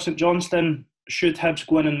 3-5-2 for St Johnstone. Should Hibs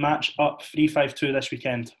go in and match up 3-5-2 this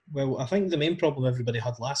weekend? Well, I think the main problem everybody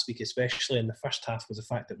had last week, especially in the first half, was the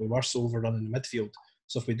fact that we were so overrun in the midfield.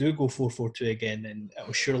 So if we do go 4-4-2 again, then it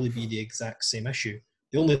will surely be the exact same issue.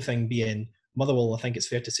 The only thing being, Motherwell, I think it's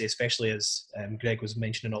fair to say, especially as Greg was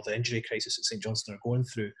mentioning all the injury crisis that St Johnstone are going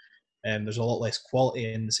through, there's a lot less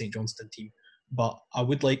quality in the St Johnstone team. But I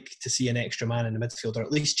would like to see an extra man in the midfield, or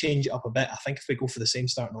at least change it up a bit. I think if we go for the same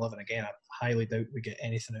starting 11 again, I highly doubt we get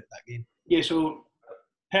anything out of that game. Yeah, so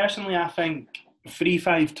personally I think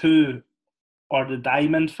 3-5-2 or the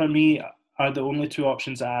diamond for me are the only 2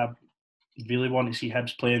 options that I really want to see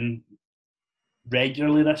Hibs playing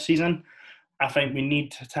regularly this season. I think we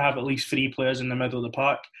need to have at least 3 players in the middle of the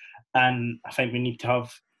park, and I think we need to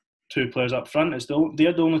have 2 players up front.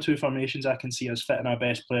 They're the only 2 formations I can see us fitting our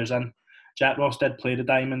best players in. Jack Ross did play the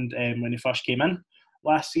diamond when he first came in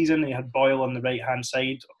last season. He had Boyle on the right-hand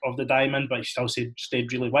side of the diamond, but he still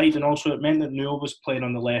stayed really wide, and also it meant that Newell was playing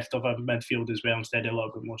on the left of a midfield as well instead of a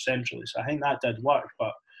little bit more centrally. So I think that did work.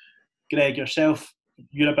 But Greg, yourself,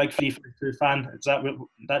 you're a big 3-5-2 fan. Is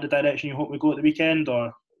that the direction you hope we go at the weekend?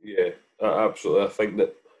 Or Yeah, absolutely. I think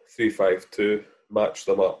that 3-5-2 match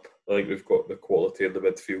them up. I think we've got the quality in the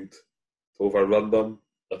midfield to overrun them.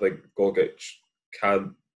 I think Gogic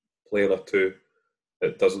can't play in a 2.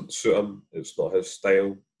 It doesn't suit him. It's not his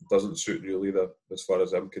style. It doesn't suit Newell either, as far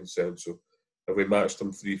as I'm concerned. So if we matched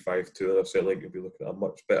them 3-5-2, then I certainly think you'll be looking at a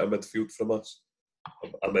much better midfield from us.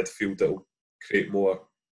 A midfield that will create more.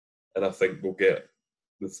 And I think we'll get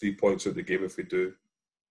the 3 points out of the game if we do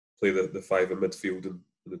play the 5 in midfield and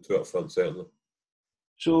the 2 up front, certainly.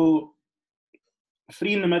 So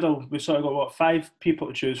 3 in the middle, we've sort of got 5 people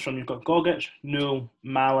to choose from. You've got Gogic, Newell,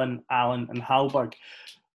 Mallon, Allen and Hallberg.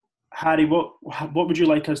 Harry, what would you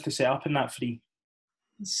like us to set up in that 3?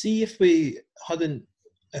 See, if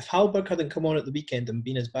Hallberg hadn't come on at the weekend and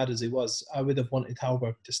been as bad as he was, I would have wanted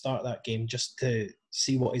Hallberg to start that game just to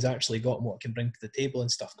see what he's actually got and what he can bring to the table and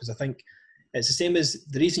stuff. Because I think it's the same as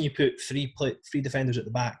the reason you put 3 defenders at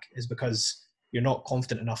the back is because you're not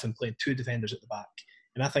confident enough in playing 2 defenders at the back.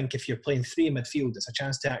 And I think if you're playing 3 in midfield, it's a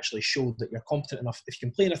chance to actually show that you're competent enough. If you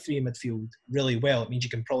can play in a 3 in midfield really well, it means you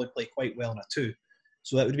can probably play quite well in a 2.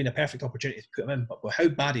 So that would have been a perfect opportunity to put him in. But with how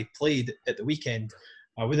bad he played at the weekend,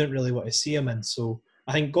 I wouldn't really want to see him in. So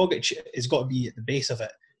I think Gogic has got to be at the base of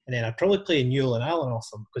it. And then I'd probably play Newell and Allen off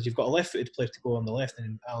them because you've got a left-footed player to go on the left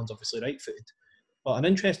and Allen's obviously right-footed. But an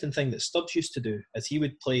interesting thing that Stubbs used to do is he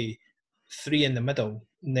would play 3 in the middle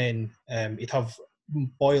and then he'd have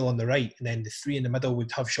Boyle on the right and then the 3 in the middle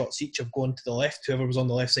would have shots each of going to the left. Whoever was on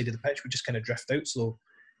the left side of the pitch would just kind of drift out. So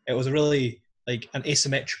it was a really like an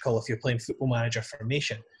asymmetrical, if you're playing Football Manager,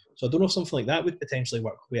 formation. So I don't know if something like that would potentially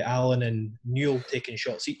work with Allen and Newell taking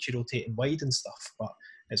shots each, rotating wide and stuff. But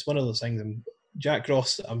it's one of those things. And Jack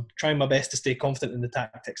Ross, I'm trying my best to stay confident in the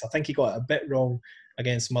tactics. I think he got it a bit wrong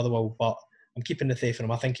against Motherwell, but I'm keeping the faith in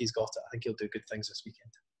him. I think he's got it. I think he'll do good things this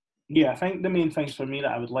weekend. Yeah, I think the main things for me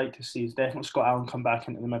that I would like to see is definitely Scott Allen come back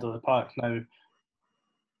into the middle of the park. Now,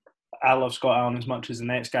 I love Scott Allen as much as the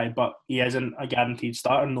next guy, but he isn't a guaranteed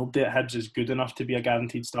starter. Nobody at Hibs is good enough to be a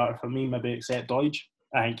guaranteed starter for me, maybe except Doidge.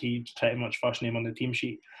 I think he's pretty much first name on the team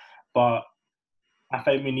sheet. But I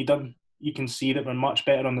think we need him. You can see that we're much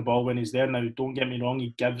better on the ball when he's there. Now, don't get me wrong,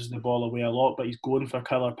 he gives the ball away a lot, but he's going for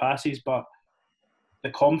killer passes. But the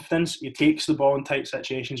confidence, he takes the ball in tight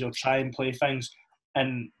situations, he'll try and play things.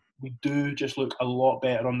 And we do just look a lot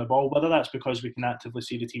better on the ball, whether that's because we can actively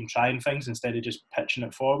see the team trying things instead of just pitching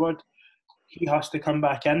it forward. He has to come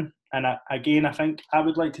back in. And again, I think I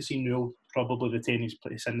would like to see Newell probably retain his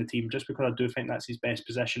place in the team just because I do think that's his best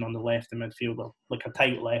position on the left in midfield, like a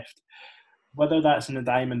tight left. Whether that's in the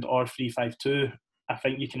diamond or 3-5-2, I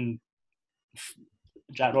think you can.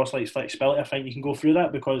 Jack Ross likes flexibility. I think you can go through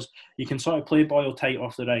that because you can sort of play Boyle tight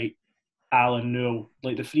off the right, Allen, Newell.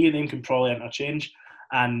 Like the 3 of them can probably interchange.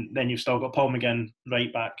 And then you've still got Paul McGinn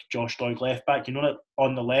right back, Josh Doig left back. You know that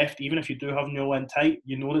on the left, even if you do have Newell in tight,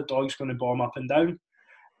 you know that Doig's going to bomb up and down.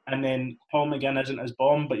 And then Paul McGinn isn't as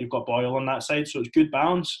bomb, but you've got Boyle on that side. So it's good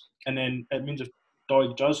balance. And then it means if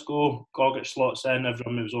Doig does go, Gogic slots in,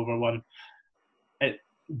 everyone moves over one. It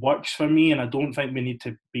works for me, and I don't think we need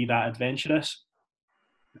to be that adventurous.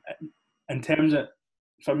 In terms of,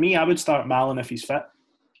 for me, I would start Mallon if he's fit.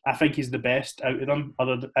 I think he's the best out of them,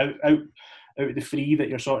 other than, out of the 3 that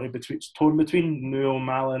you're sort of torn between, Newell,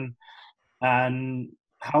 Mallon and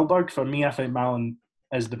Hallberg. For me, I think Mallon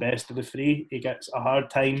is the best of the 3. He gets a hard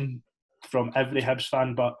time from every Hibs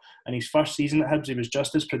fan, but in his first season at Hibs, he was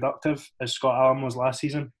just as productive as Scott Allen was last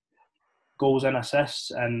season. Goals and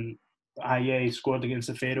assists, and he scored against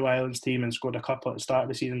the Faroe Islands team and scored a couple at the start of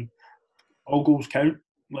the season. All goals count.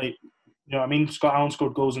 Like, you know what I mean? Scott Allen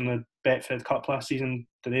scored goals in the Betfred Cup last season.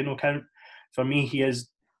 Do they not count? For me, he is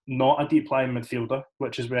not a deep-lying midfielder,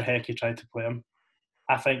 which is where Hecky tried to play him.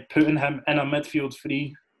 I think putting him in a midfield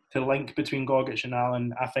 3 to link between Gogic and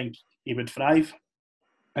Allen, I think he would thrive.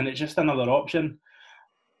 And it's just another option.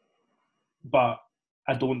 But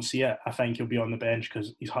I don't see it. I think he'll be on the bench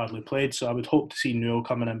because he's hardly played. So I would hope to see Newell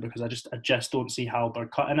coming in because I just don't see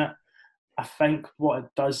Hallberg cutting it. I think what it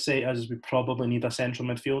does say is we probably need a central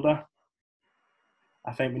midfielder.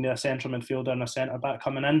 I think we need a central midfielder and a centre-back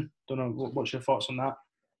coming in. Don't know, what's your thoughts on that?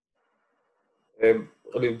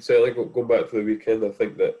 I mean, certainly going back to the weekend, I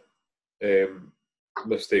think that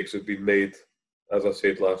mistakes have been made. As I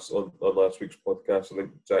said on last week's podcast, I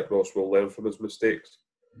think Jack Ross will learn from his mistakes.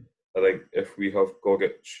 I think if we have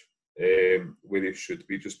Gogic where he should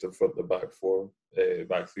be, just in front of the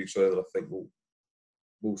back three. So then I think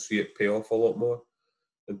we'll see it pay off a lot more.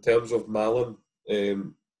 In terms of Malin,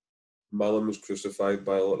 Malin was crucified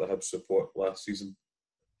by a lot of Hibs support last season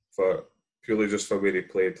for purely just for where he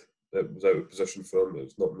played. It was out of position for him. It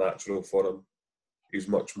was not natural for him. He's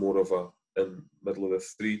much more of a in middle of the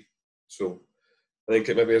three. So I think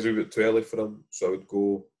it maybe is a bit too early for him. So I would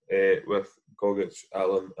go with Gogic,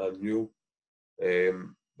 Allen and Newell.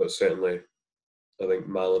 But certainly I think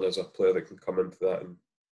Malin is a player that can come into that and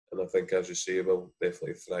I think, as you say, will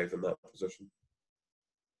definitely thrive in that position.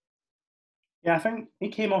 Yeah, I think he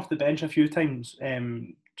came off the bench a few times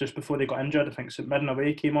just before they got injured. I think St Mirren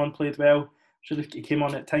away came on, played well. He came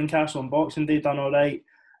on at Tynecastle on Boxing Day, done all right.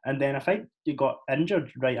 And then I think he got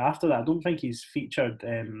injured right after that. I don't think he's featured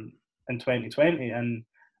in 2020. And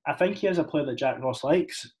I think he is a player that Jack Ross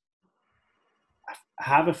likes. I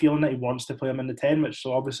have a feeling that he wants to play him in the 10, which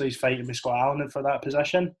so obviously he's fighting with Scott Allen for that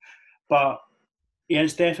position. But he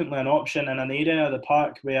is definitely an option in an area of the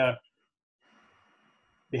park where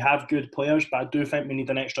they have good players, but I do think we need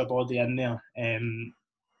an extra body in there.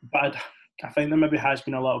 But I think there maybe has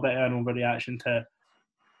been a little bit of an overreaction to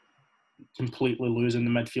completely losing the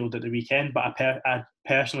midfield at the weekend. But I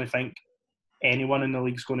personally think anyone in the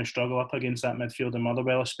league's going to struggle up against that midfield in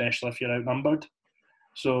Motherwell, especially if you're outnumbered.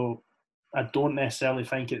 So I don't necessarily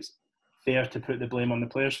think it's fair to put the blame on the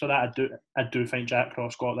players for that. I do think Jack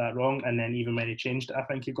Ross got that wrong, and then even when he changed it, I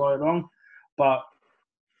think he got it wrong. But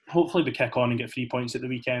hopefully we kick on and get 3 points at the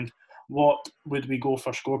weekend. What would we go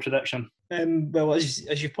for score prediction? Well,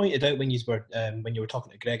 as you pointed out when you were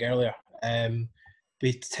talking to Greg earlier,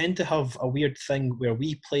 we tend to have a weird thing where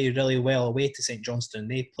we play really well away to St Johnstone.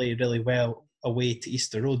 They play really well away to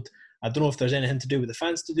Easter Road. I don't know if there's anything to do with the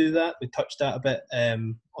fans to do that. We touched that a bit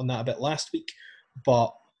on that a bit last week,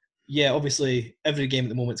 but yeah, obviously every game at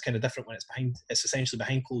the moment is kind of different when it's essentially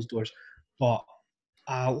behind closed doors. But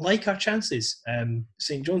I like our chances.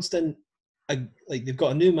 St Johnstone, they've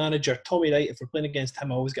got a new manager, Tommy Wright. If we're playing against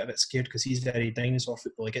him, I always get a bit scared because he's very dinosaur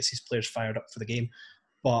football. He gets his players fired up for the game.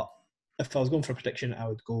 But if I was going for a prediction, I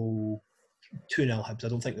would go 2-0 Hibs. I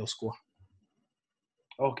don't think they'll score.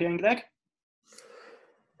 Okay, and Greg?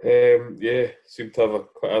 Yeah, seem to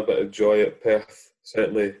have quite a bit of joy at Perth,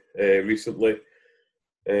 certainly recently.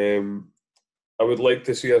 I would like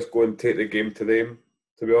to see us go and take the game to them,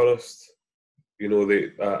 to be honest. You know,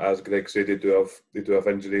 they, as Greg said, they do have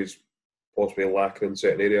injuries, possibly lacking in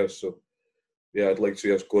certain areas. So, yeah, I'd like to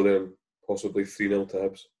see us go there and possibly 3-0 to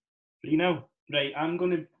Hibs. 3-0. Right, I'm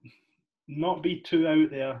going to not be too out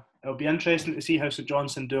there. It'll be interesting to see how St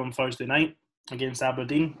Johnstone do on Thursday night against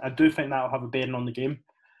Aberdeen. I do think that'll have a bearing on the game.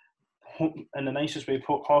 In the nicest way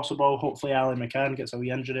possible. Hopefully Ali McCann gets a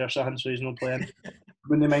wee injury or something so he's not playing.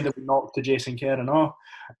 Wouldn't mind if we knocked to Jason Kerr and all.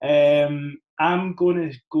 I'm going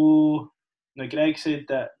to go... Now, Greg said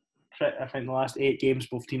that I think the last 8 games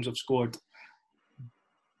both teams have scored,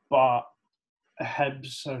 but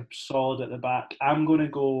Hibs are solid at the back. I'm going to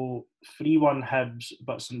go 3-1 Hibs,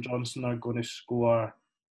 but St Johnstone are going to score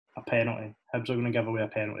a penalty. Hibs are going to give away a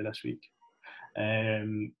penalty this week.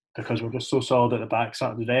 Because we're just so solid at the back.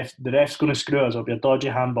 So the ref's going to screw us. It'll be a dodgy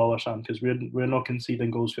handball or something because we're not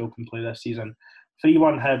conceding goals for open play this season.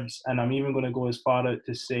 3-1 Hibs, and I'm even going to go as far out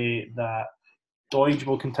to say that Doidge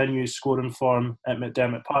will continue his scoring form at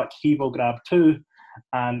McDermott Park. He will grab 2,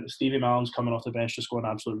 and Stevie Mallon's coming off the bench to score an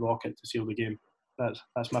absolute rocket to seal the game.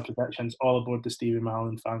 That's my predictions. All aboard the Stevie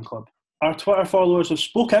Mallon fan club. Our Twitter followers have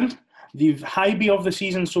spoken. The high B of the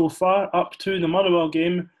season so far, up to the Motherwell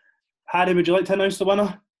game. Harry, would you like to announce the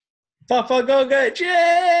winner? Papa Gogic,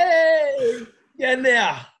 yay! Get in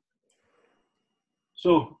there.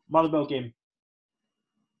 So, Motherwell game.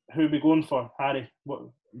 Who are we going for, Harry?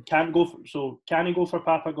 Can he go for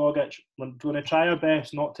Papa Gogic? We're going to try our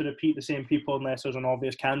best not to repeat the same people unless there's an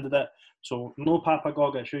obvious candidate. So, no Papa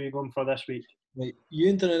Gogic. Who are you going for this week? Right,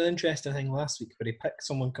 Ewan did an interesting thing last week where he picked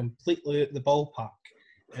someone completely out the ballpark.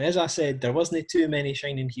 And as I said, there wasn't too many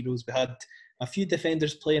shining heroes. We had a few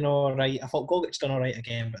defenders playing all right. I thought Gogic done all right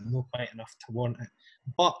again, but not quite enough to warrant it.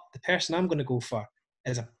 But the person I'm going to go for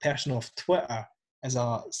is a person off Twitter, is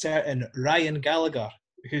a certain Ryan Gallagher,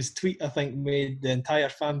 whose tweet I think made the entire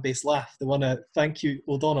fan base laugh. The one thank you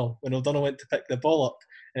O'Donnell, when O'Donnell went to pick the ball up.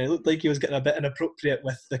 And it looked like he was getting a bit inappropriate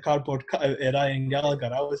with the cardboard cutout of Ryan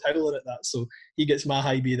Gallagher. I was howling at that, so he gets my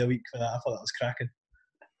high B of the week for that. I thought that was cracking.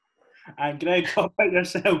 And Greg, what about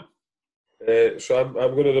yourself? So I'm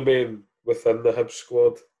going to remain within the Hibs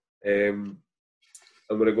squad. I'm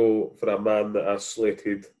going to go for a man that I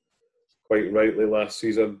slated quite rightly last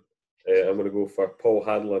season. I'm going to go for Paul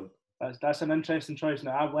Hanlon. That's an interesting choice.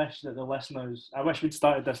 Now, I wish that the listeners, I wish we'd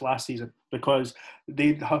started this last season, because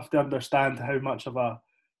they'd have to understand how much of a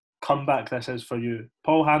comeback this is for you.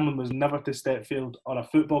 Paul Hanlon was never to step field on a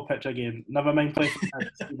football pitch again, never mind play for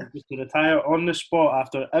Hibs. He was just to retire on the spot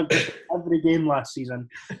after every game last season.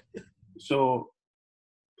 So,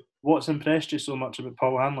 what's impressed you so much about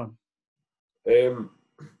Paul Hanlon?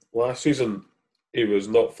 Last season, he was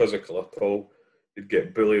not physical at all. He'd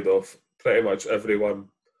get bullied off pretty much everyone,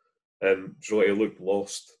 and he looked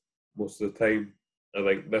lost most of the time. I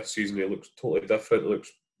think this season he looks totally different. He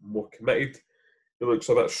looks more committed. He looks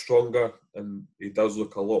a bit stronger, and he does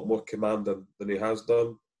look a lot more commanding than he has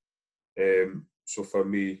done. So for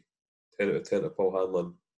me, 10 out of 10 to Paul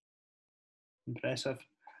Hanlon. Impressive.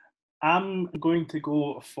 I'm going to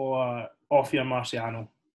go for Ophir Marciano.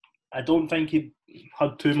 I don't think he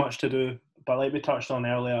had too much to do, but like we touched on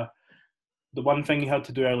earlier, the one thing he had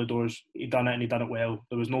to do early doors, he done it and he done it well.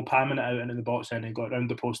 There was no palming it out into the box end. He got round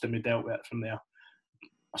the post and we dealt with it from there.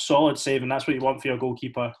 A solid save, and that's what you want for your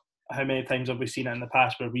goalkeeper. How many times have we seen it in the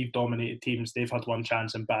past where we've dominated teams, they've had one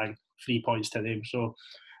chance and bang, 3 points to them. So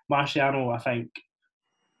Marciano, I think,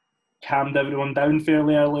 calmed everyone down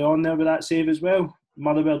fairly early on there with that save as well.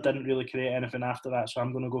 Motherwell didn't really create anything after that, so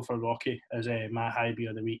I'm going to go for Rocky as Matt Hybe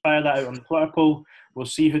of the week. Fire that out on the Twitter poll. We'll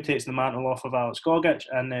see who takes the mantle off of Alex Gogic,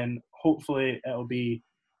 and then hopefully it'll be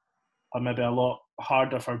maybe a lot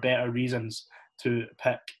harder for better reasons to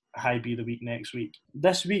pick Hybe of the week next week.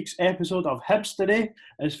 This week's episode of Hibs Today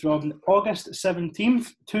is from August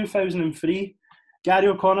 17th, 2003. Gary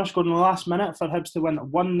O'Connor scored in the last minute for Hibs to win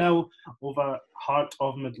 1-0 over Heart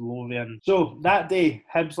of Midlothian. So that day,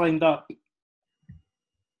 Hibs lined up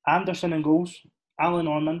Anderson in goals, Alan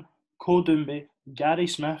Orman, Cole Doumbé, Gary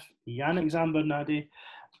Smith, Yannick Zambernadi,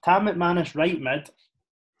 Tam McManus right mid,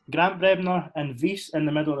 Grant Brebner and Weiss in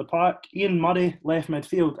the middle of the park, Ian Murray left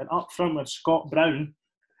midfield, and up front with Scott Brown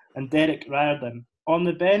and Derek Riordan. On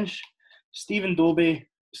the bench, Stephen Dobie,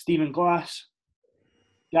 Stephen Glass,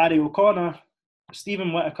 Gary O'Connor,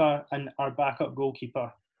 Stephen Whittaker, and our backup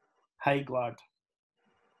goalkeeper, Heiglard.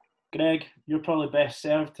 Greg, you're probably best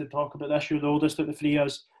served to talk about this. You're the oldest of the three of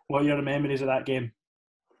us. What are your memories of that game?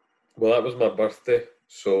 Well, that was my birthday,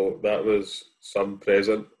 so that was some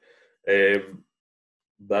present.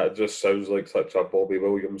 That just sounds like such a Bobby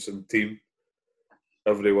Williamson team.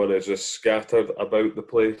 Everyone is just scattered about the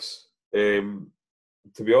place. To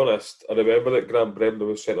be honest, I remember that Grant Brebner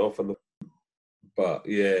was sent off but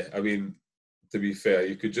yeah, I mean, to be fair,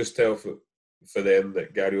 you could just tell for them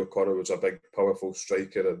that Gary O'Connor was a big, powerful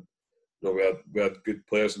striker, and we had good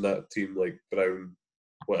players in that team like Brown,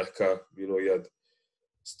 Whittaker. You had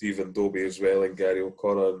Stephen Dobie as well, and Gary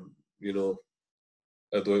O'Connor. And,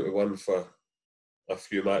 I'd like to win for a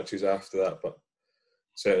few matches after that, but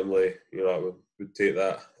certainly, I would take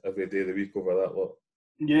that every day of the week over that lot.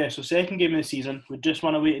 Yeah, so second game of the season, we just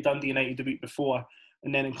won away to Dundee United the week before,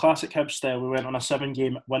 and then in classic Hibs style, we went on a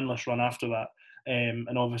 7-game winless run after that. And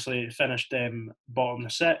obviously finished bottom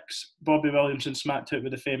of 6. Bobby Williamson smacked out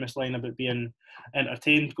with the famous line about being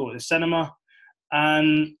entertained, go to the cinema.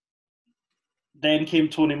 And then came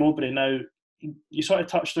Tony Mowbray. Now, you sort of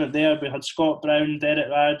touched on it there. We had Scott Brown, Derek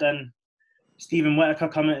Riordan, Stephen Whittaker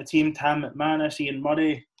coming to the team, Tam McManus, Ian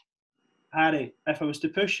Murray. Harry, if I was to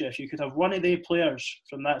push you, if you could have one of the players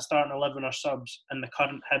from that starting 11 or subs in the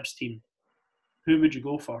current Hibs team, who would you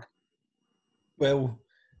go for? Well,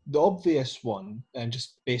 the obvious one, and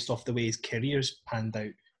just based off the way his career's panned out,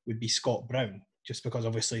 would be Scott Brown, just because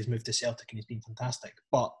obviously he's moved to Celtic and he's been fantastic.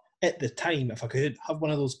 But at the time, if I could have one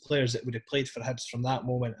of those players that would have played for Hibs from that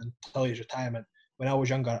moment until his retirement, when I was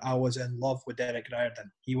younger, I was in love with Derek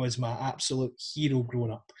Riordan. He was my absolute hero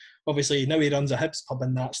growing up. Obviously, now he runs a Hibs pub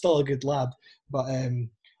and that, still a good lad. But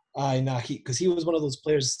because he was one of those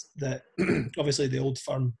players that, obviously the old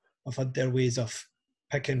firm have had their ways of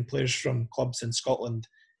picking players from clubs in Scotland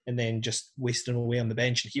and then just wasting away on the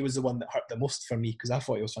bench. And he was the one that hurt the most for me because I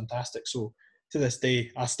thought he was fantastic. So to this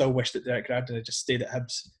day, I still wish that Derek Riordan had just stayed at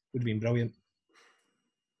Hibs. Would have been brilliant.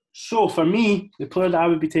 So for me, the player that I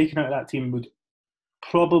would be taking out of that team would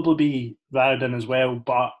probably be Riordan as well.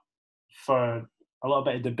 But for a little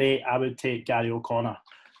bit of debate, I would take Gary O'Connor.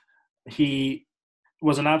 He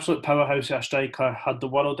was an absolute powerhouse of a striker, had the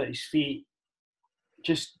world at his feet,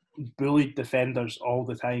 just bullied defenders all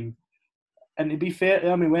the time. And to be fair to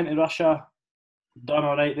him, he went to Russia, done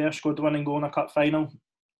all right there, scored the winning goal in a cup final,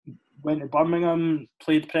 went to Birmingham,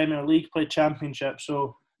 played Premier League, played Championship.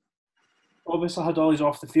 So obviously had all his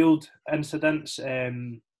off the field incidents.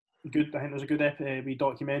 Good. I think there's a good wee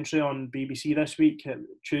documentary on BBC this week,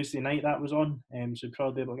 Tuesday night that was on. So you'll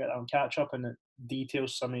probably be able to get that on catch up, and it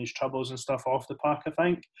details some of his troubles and stuff off the park, I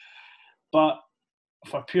think. But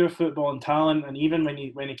for pure football and talent, and even when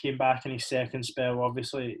he came back in his second spell,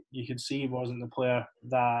 obviously you could see he wasn't the player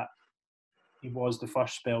that he was the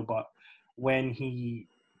first spell. But when he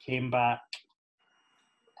came back,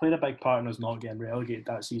 played a big part in us not getting relegated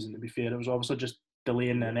that season, to be fair. It was obviously just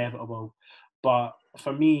delaying the inevitable. But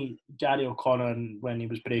for me, Gary O'Connor, when he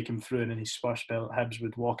was breaking through and in his first spell at Hibs,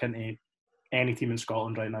 would walk into any team in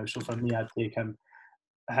Scotland right now. So for me, I'd take him.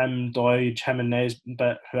 Him, Doidge, him and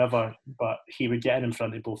Nesbitt, whoever, but he would get in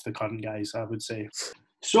front of both the current guys, I would say.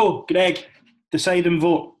 So, Greg, decide and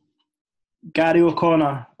vote. Gary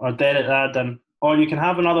O'Connor or Derek Riordan. Or you can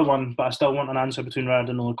have another one, but I still want an answer between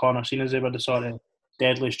Riordan and O'Connor, seeing as they were the sort of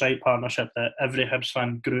deadly strike partnership that every Hibs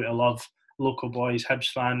fan grew to love. Local boys,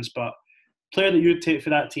 Hibs fans, but player that you'd take for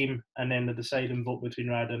that team, and then the decide and vote between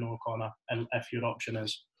Riordan and O'Connor, and if your option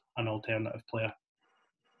is an alternative player.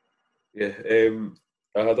 Yeah,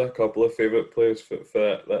 I had a couple of favourite players for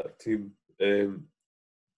that team. Tam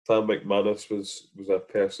McManus was a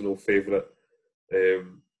personal favourite.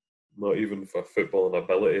 Not even for football and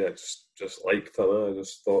ability, I just liked him. I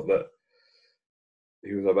just thought that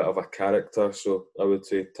he was a bit of a character, so I would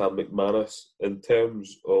say Tam McManus. In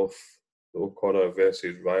terms of O'Connor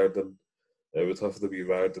versus Riordan, it would have to be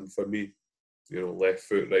Riordan for me. You know, left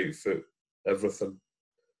foot, right foot, everything.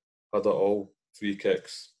 Had it all. Free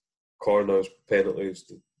kicks, corners, penalties.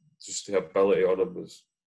 Just the ability on him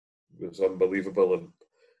was unbelievable. And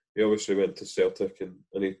he obviously went to Celtic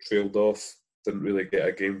and he trailed off. Didn't really get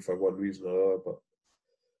a game for one reason or another. But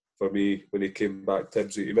for me, when he came back to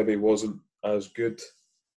Hibs, he maybe wasn't as good.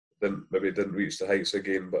 Didn't reach the heights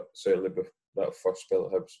again, but certainly with that first spell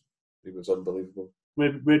at Hibs, he was unbelievable.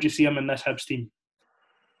 Where do you see him in this Hibs team?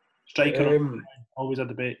 Striker, always a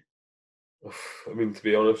debate. I mean, to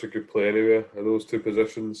be honest, he could play anywhere in those two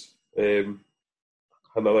positions.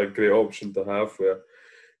 Another great option to have where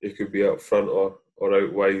he could be up front or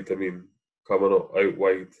out wide. I mean, coming out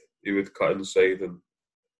wide, he would cut inside and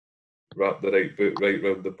wrap the right boot right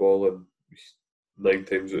round the ball, and 9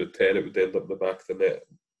 times out of 10 it would end up in the back of the net,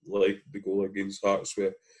 like the goal against Hearts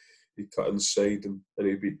where he cut inside and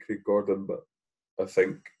he beat Craig Gordon. But I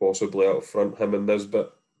think possibly out front, him and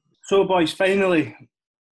Nesbitt. So, boys, finally,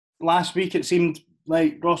 last week it seemed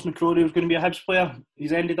like Ross McCrory was going to be a Hibs player.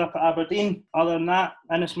 He's ended up at Aberdeen. Other than that,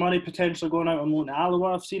 Innes Murray potentially going out on loan to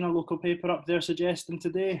Alloa. I've seen a local paper up there suggesting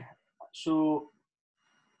today. So,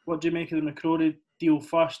 what do you make of the McCrory deal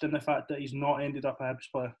first, and the fact that he's not ended up a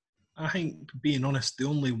Hibs player? I think, being honest, the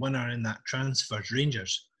only winner in that transfer is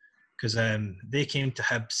Rangers, because they came to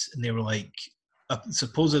Hibs and they were like,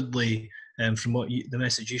 supposedly, from the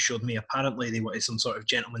message you showed me, apparently they wanted some sort of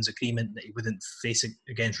gentleman's agreement that he wouldn't face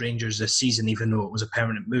against Rangers this season, even though it was a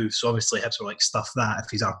permanent move. So obviously Hibs were like, stuff that. If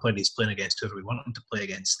he's our player, he's playing against whoever we want him to play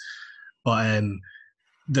against. But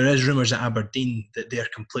there is rumours at Aberdeen that they're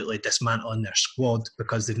completely dismantling their squad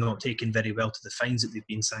because they've not taken very well to the fines that they've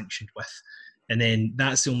been sanctioned with. And then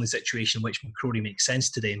that's the only situation in which McCrory makes sense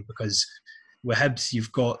to them, because with Hibs,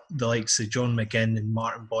 you've got the likes of John McGinn and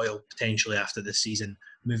Martin Boyle potentially after this season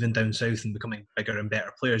moving down south and becoming bigger and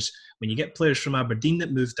better players. When you get players from Aberdeen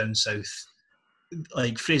that move down south,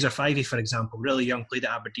 like Fraser Fivey, for example, really young, played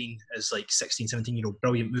at Aberdeen as like 16, 17-year-old,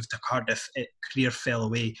 brilliant, moved to Cardiff, career fell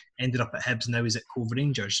away, ended up at Hibs, now he's at Cove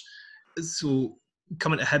Rangers. So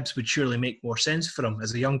coming to Hibs would surely make more sense for him.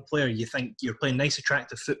 As a young player, you think you're playing nice,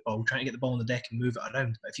 attractive football, trying to get the ball on the deck and move it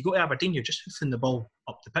around. But if you go to Aberdeen, you're just hoofing the ball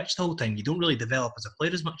up the pitch the whole time. You don't really develop as a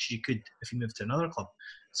player as much as you could if you move to another club.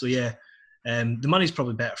 So yeah, the money's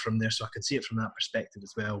probably better from there, so I can see it from that perspective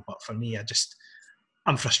as well. But for me,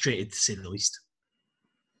 I'm frustrated to say the least.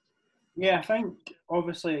 Yeah, I think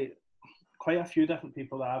obviously quite a few different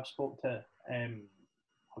people that I've spoke to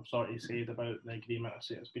have sort of said about the agreement. I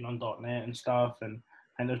say it's been on .net and stuff, and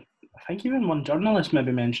I think even one journalist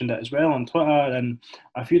maybe mentioned it as well on Twitter, and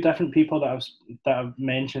a few different people that have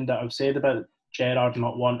mentioned that have said about Gerrard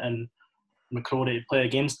not wanting McCrory to play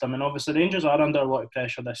against them. And obviously Rangers are under a lot of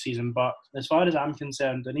pressure this season, but as far as I'm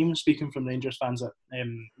concerned, and even speaking from Rangers fans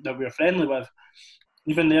that we're friendly with,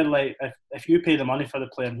 even they're like, if you pay the money for the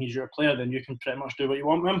player and he's your player, then you can pretty much do what you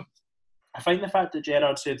want with him. I think the fact that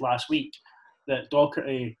Gerrard said last week that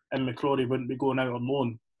Docherty and McCrory wouldn't be going out on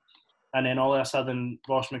loan, and then all of a sudden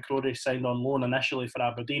Ross McCrory signed on loan initially for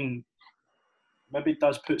Aberdeen, maybe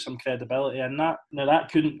does put some credibility in that. Now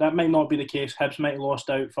that might not be the case. Hibs might have lost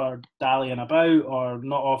out for dallying about or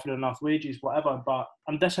not offering enough wages, whatever. But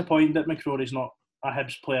I'm disappointed that McCrory's not a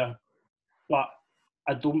Hibs player. But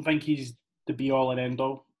I don't think he's the be all and end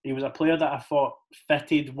all. He was a player that I thought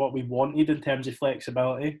fitted what we wanted in terms of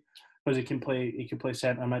flexibility, because he can play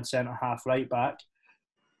centre mid, centre half, right back.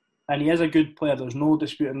 And he is a good player. There's no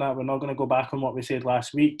disputing that. We're not going to go back on what we said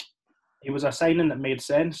last week. He was a signing that made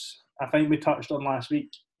sense. I think we touched on last week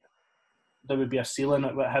there would be a ceiling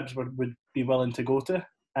at what Hibs would be willing to go to.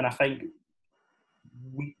 And I think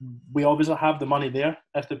we obviously have the money there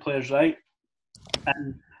if the player's right.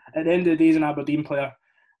 And at the end of the day, he's an Aberdeen player.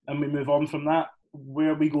 And we move on from that.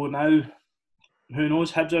 Where we go now, who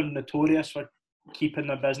knows? Hibs are notorious for keeping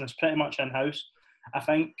their business pretty much in-house. I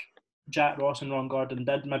think Jack Ross and Ron Gordon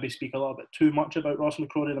did maybe speak a little bit too much about Ross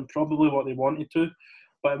McCrory than probably what they wanted to.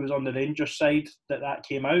 But it was on the Rangers side that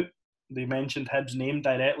came out. They mentioned Hibs' name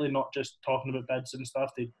directly, not just talking about bids and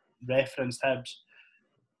stuff. They referenced Hibs.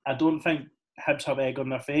 I don't think Hibs have egg on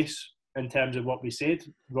their face in terms of what we said.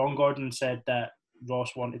 Ron Gordon said that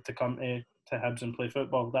Ross wanted to come to Hibs and play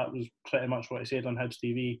football. That was pretty much what he said on Hibs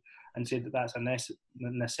TV, and said that that's a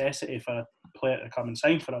necessity for a player to come and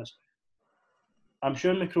sign for us. I'm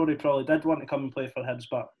sure McCrory probably did want to come and play for Hibs,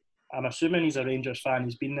 but I'm assuming he's a Rangers fan.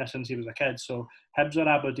 He's been there since he was a kid. So Hibs or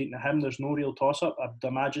Aberdeen to him, there's no real toss-up. I'd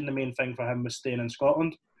imagine the main thing for him was staying in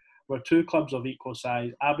Scotland. We're two clubs of equal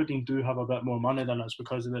size. Aberdeen do have a bit more money than us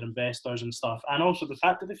because of their investors and stuff. And also the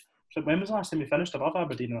fact that when was the last time we finished above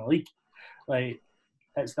Aberdeen in the league? Like,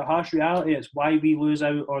 it's the harsh reality. It's why we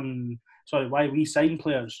why we sign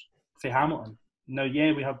players for Hamilton. Now,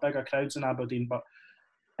 yeah, we have bigger crowds in Aberdeen, but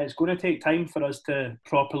it's going to take time for us to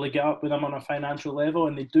properly get up with them on a financial level,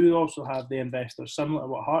 and they do also have the investors similar to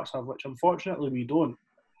what Hearts have, which unfortunately we don't.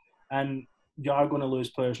 And you are going to lose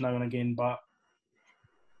players now and again, but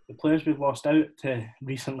the players we've lost out to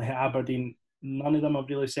recently at Aberdeen, none of them have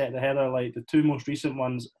really set the header. Like the two most recent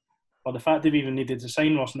ones, or the fact they've even needed to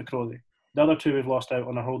sign Ross McCrory. The other two we've lost out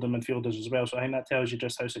on our holding midfielders as well, so I think that tells you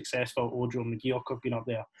just how successful Ojo and McGeoch have been up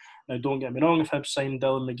there. Now, don't get me wrong, if Hibs sign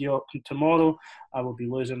Dylan McGeoch tomorrow, I will be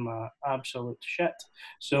losing my absolute shit.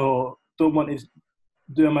 So, don't want to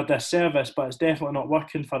do him a disservice, but it's definitely not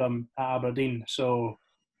working for him at Aberdeen. So,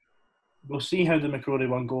 we'll see how the McCrory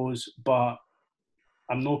one goes, but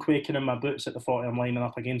I'm no quaking in my boots at the 40 I'm lining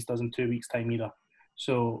up against us in 2 weeks' time either.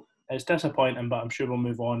 So, it's disappointing, but I'm sure we'll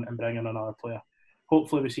move on and bring in another player.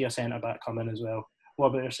 Hopefully we see a centre-back come in as well. What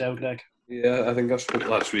about yourself, Greg? Yeah, I think I spoke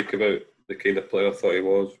last week about the kind of player I thought he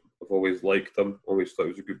was. I've always liked him, always thought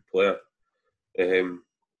he was a good player. I'm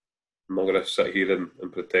not going to sit here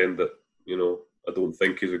and pretend that, I don't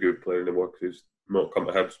think he's a good player anymore because he's not come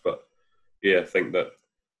to Hibs. But yeah, I think that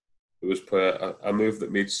it was a move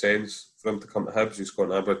that made sense for him to come to Hibs. He's gone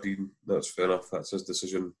to Aberdeen. That's fair enough. That's his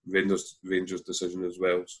decision. Rangers' decision as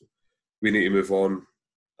well. So we need to move on.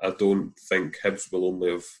 I don't think Hibs will only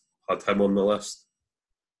have had him on the list.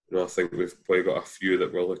 I think we've probably got a few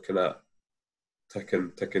that we're looking at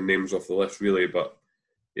ticking names off the list, really. But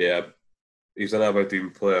yeah, he's an Aberdeen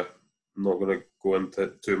player. I'm not going to go into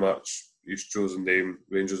it too much. He's chosen name.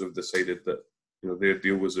 Rangers have decided that their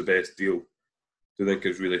deal was the best deal. I do think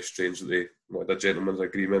it's really strange that they wanted a gentleman's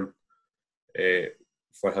agreement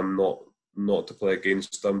for him not to play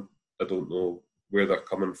against them. I don't know where they're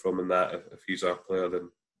coming from in that. If he's our player, then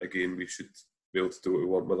again, we should be able to do what we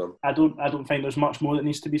want with him. I don't think there's much more that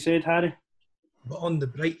needs to be said, Harry. But on the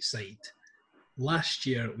bright side, last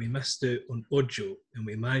year we missed out on Ojo and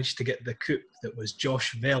we managed to get the coup that was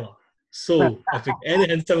Josh Vela. So if we get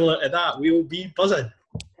anything similar to that, we will be buzzing.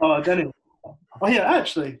 Oh, I didn't. Oh yeah,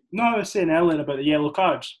 actually, no, I was saying earlier about the yellow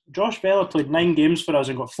cards. Josh Vela played 9 games for us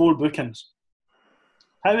and got 4 bookings.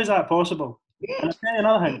 How is that possible? And I'll tell you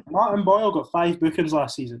another thing, Martin Boyle got 5 bookings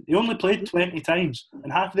last season. He only played 20 times,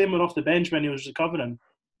 and half of them were off the bench when he was recovering.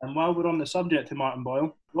 And while we're on the subject of Martin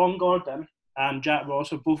Boyle, Ron Gordon and Jack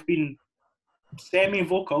Ross have both been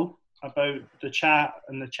semi-vocal about the chat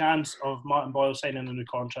and the chance of Martin Boyle signing a new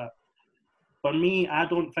contract. For me, I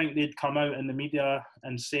don't think they'd come out in the media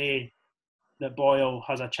and say that Boyle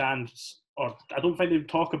has a chance, or I don't think they'd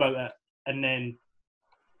talk about it and then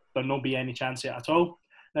there'll not be any chance yet at all.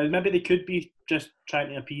 Now, maybe they could be just trying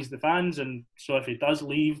to appease the fans, and so if he does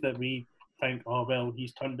leave, that we think, oh, well,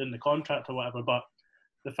 he's turned in the contract or whatever. But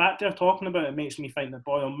the fact they're talking about it makes me think that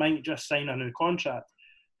Boyle might just sign a new contract.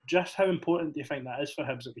 Just how important do you think that is for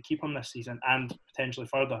Hibs that we keep him this season and potentially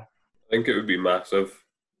further? I think it would be massive.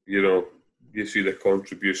 You see the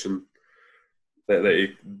contribution that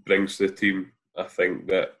he brings to the team. I think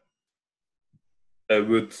that it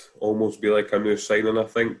would almost be like a new signing, I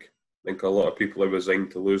think a lot of people are resigned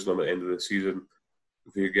to losing him at the end of the season.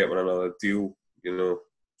 If you get him another deal,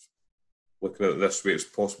 looking at it this way, it's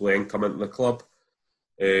possibly income into the club.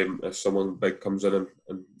 If someone big comes in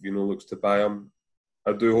and looks to buy him.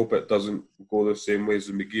 I do hope it doesn't go the same way as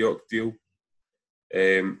the McGeoch deal.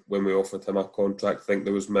 When we offered him a contract, I think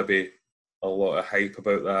there was maybe a lot of hype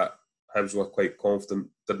about that. Hibs were quite confident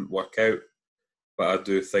didn't work out. But I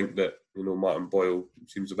do think that, Martin Boyle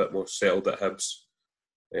seems a bit more settled at Hibs.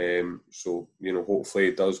 So, hopefully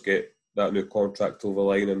he does get that new contract over the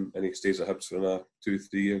line and he stays at Hibs for another 2-3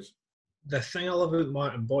 years. The thing I love about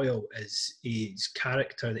Martin Boyle is his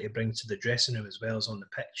character that he brings to the dressing room as well as on the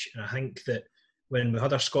pitch. And I think that when we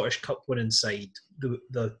had our Scottish Cup winning side,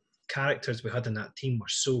 the characters we had in that team were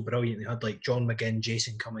so brilliant. They had like John McGinn,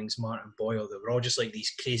 Jason Cummings, Martin Boyle. They were all just like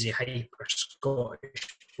these crazy hyper Scottish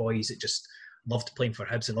boys that just loved playing for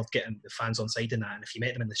Hibs and loved getting the fans on side in that. And if you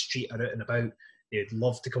met them in the street or out and about, they'd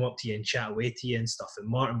love to come up to you and chat away to you and stuff. And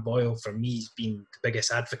Martin Boyle, for me, has been the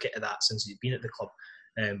biggest advocate of that since he's been at the club.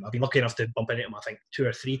 I've been lucky enough to bump into him, I think, 2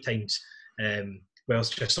 or 3 times. It's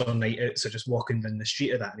just on night out, so just walking down the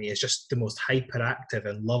street of that, and he is just the most hyperactive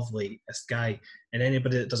and loveliest guy. And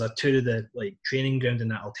anybody that does a tour of the training ground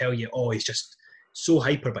and that, I'll tell you, he's just so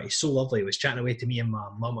hyper, but he's so lovely. He was chatting away to me and my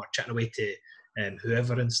mum, or chatting away to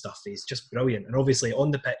whoever and stuff. He's just brilliant. And obviously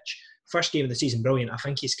on the pitch, first game of the season, brilliant. I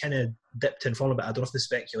think he's kind of dipped in form a bit. I don't know if the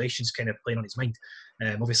speculation's kind of playing on his mind.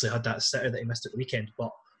 Obviously had that sitter that he missed at the weekend,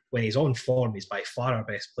 but when he's on form, he's by far our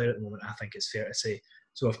best player at the moment, I think it's fair to say.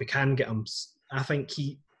 So if we can get him, I think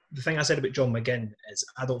the thing I said about John McGinn is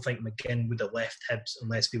I don't think McGinn would have left Hibs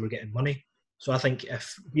unless we were getting money. So I think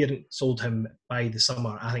if we hadn't sold him by the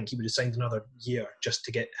summer, I think he would have signed another year just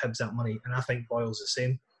to get Hibs that money. And I think Boyle's the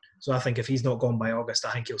same. So I think if he's not gone by August,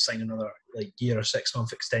 I think he'll sign another year or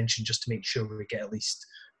 6-month extension just to make sure we get at least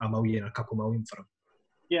 $1 million, a couple million for him.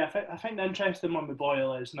 Yeah, I think the interesting one with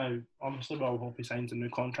Boyle is now, obviously we'll hope he signs a new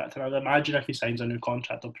contract. And I'd imagine if he signs a new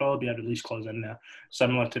contract, there'll probably be a release clause in there,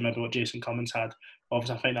 similar to maybe what Jason Cummings had.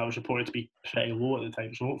 Obviously, I think that was reported to be pretty low at the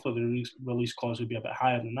time, so hopefully the release clause would be a bit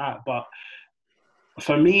higher than that. But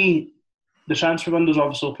for me, the transfer window's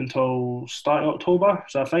obviously open until start of October,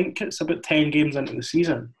 so I think it's about 10 games into the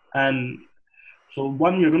season. And so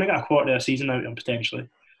you're going to get a quarter of a season out of him potentially.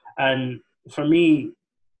 And for me,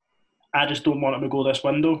 I just don't want him to go this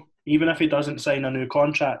window. Even if he doesn't sign a new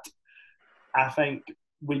contract, I think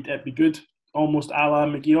it'd be good, almost a la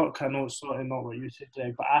McGeoch. I know it's sort of not what you said,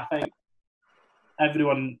 Greg, but I think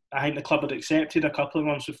the club had accepted a couple of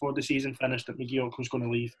months before the season finished that McGeoch was going to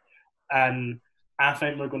leave. And I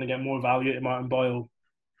think we're going to get more value to Martin Boyle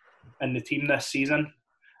in the team this season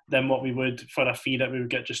than what we would for a fee that we would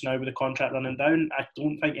get just now with the contract running down. I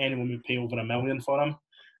don't think anyone would pay over $1 million for him.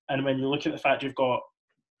 And when you look at the fact you've got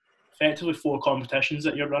effectively 4 competitions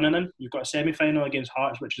that you're running in, you've got a semi-final against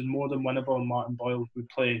Hearts, which is more than winnable, and Martin Boyle would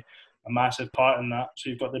play a massive part in that. So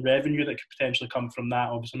you've got the revenue that could potentially come from that.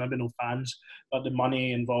 Obviously, maybe no fans, but the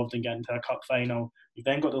money involved in getting to a cup final. You've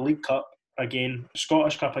then got the League Cup again,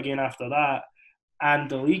 Scottish Cup again after that, and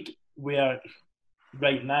the league, where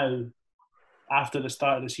right now, after the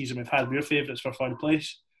start of the season we're favourites for 3rd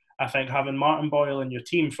place. I think having Martin Boyle in your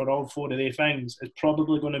team for all 4 of these things is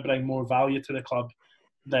probably going to bring more value to the club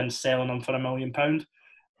than selling them for £1 million.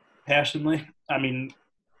 Personally, I mean,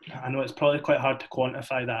 I know it's probably quite hard to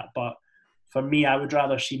quantify that, but for me, I would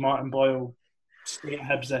rather see Martin Boyle stay at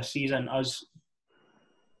Hibs this season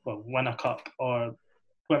win a cup,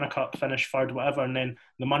 finish 3rd, whatever, and then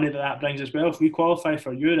the money that brings as well. If we qualify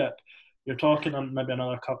for Europe, you're talking on maybe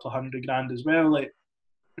another couple of $100,000 as well.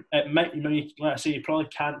 It might, let's say you probably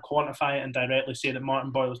can't quantify it and directly say that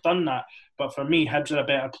Martin Boyle's done that, but for me, Hibs are a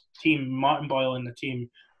better team, Martin Boyle in the team,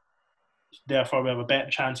 therefore we have a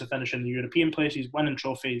better chance of finishing the European places, winning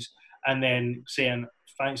trophies, and then saying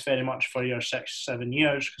thanks very much for your 6-7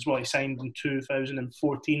 years, because he signed in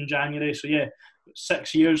 2014 January, so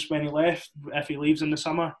 6 years when he left, if he leaves in the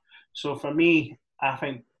summer. So for me, I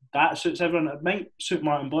think that suits everyone. It might suit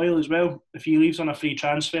Martin Boyle as well. If he leaves on a free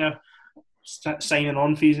transfer, signing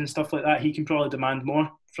on fees and stuff like that, he can probably demand more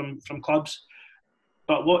from clubs.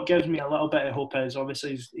 But what gives me a little bit of hope is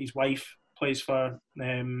obviously his wife plays for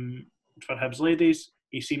Hibs Ladies.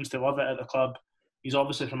 He seems to love it at the club. He's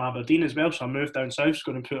obviously from Aberdeen as well, so a move down south is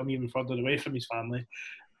going to put him even further away from his family.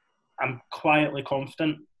 I'm quietly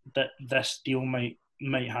confident that this deal might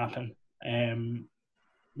happen. I'm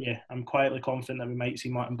quietly confident that we might see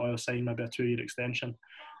Martin Boyle sign maybe a 2-year extension.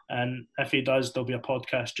 And if he does, there'll be a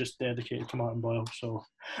podcast just dedicated to Martin Boyle. So,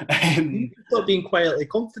 you're not being quietly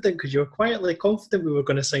confident, because you were quietly confident we were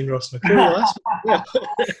going to sign Ross McCrew last week.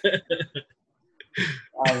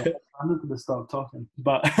 I'm not going to stop talking,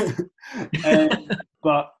 but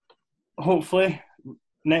hopefully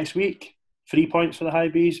next week 3 points for the High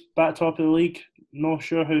Bees, back top of the league. Not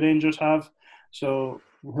sure who Rangers have, so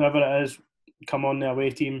whoever it is, come on the away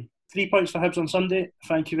team. 3 points for Hibs on Sunday.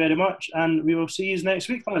 Thank you very much, and we will see you next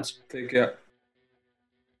week, lads. Take care.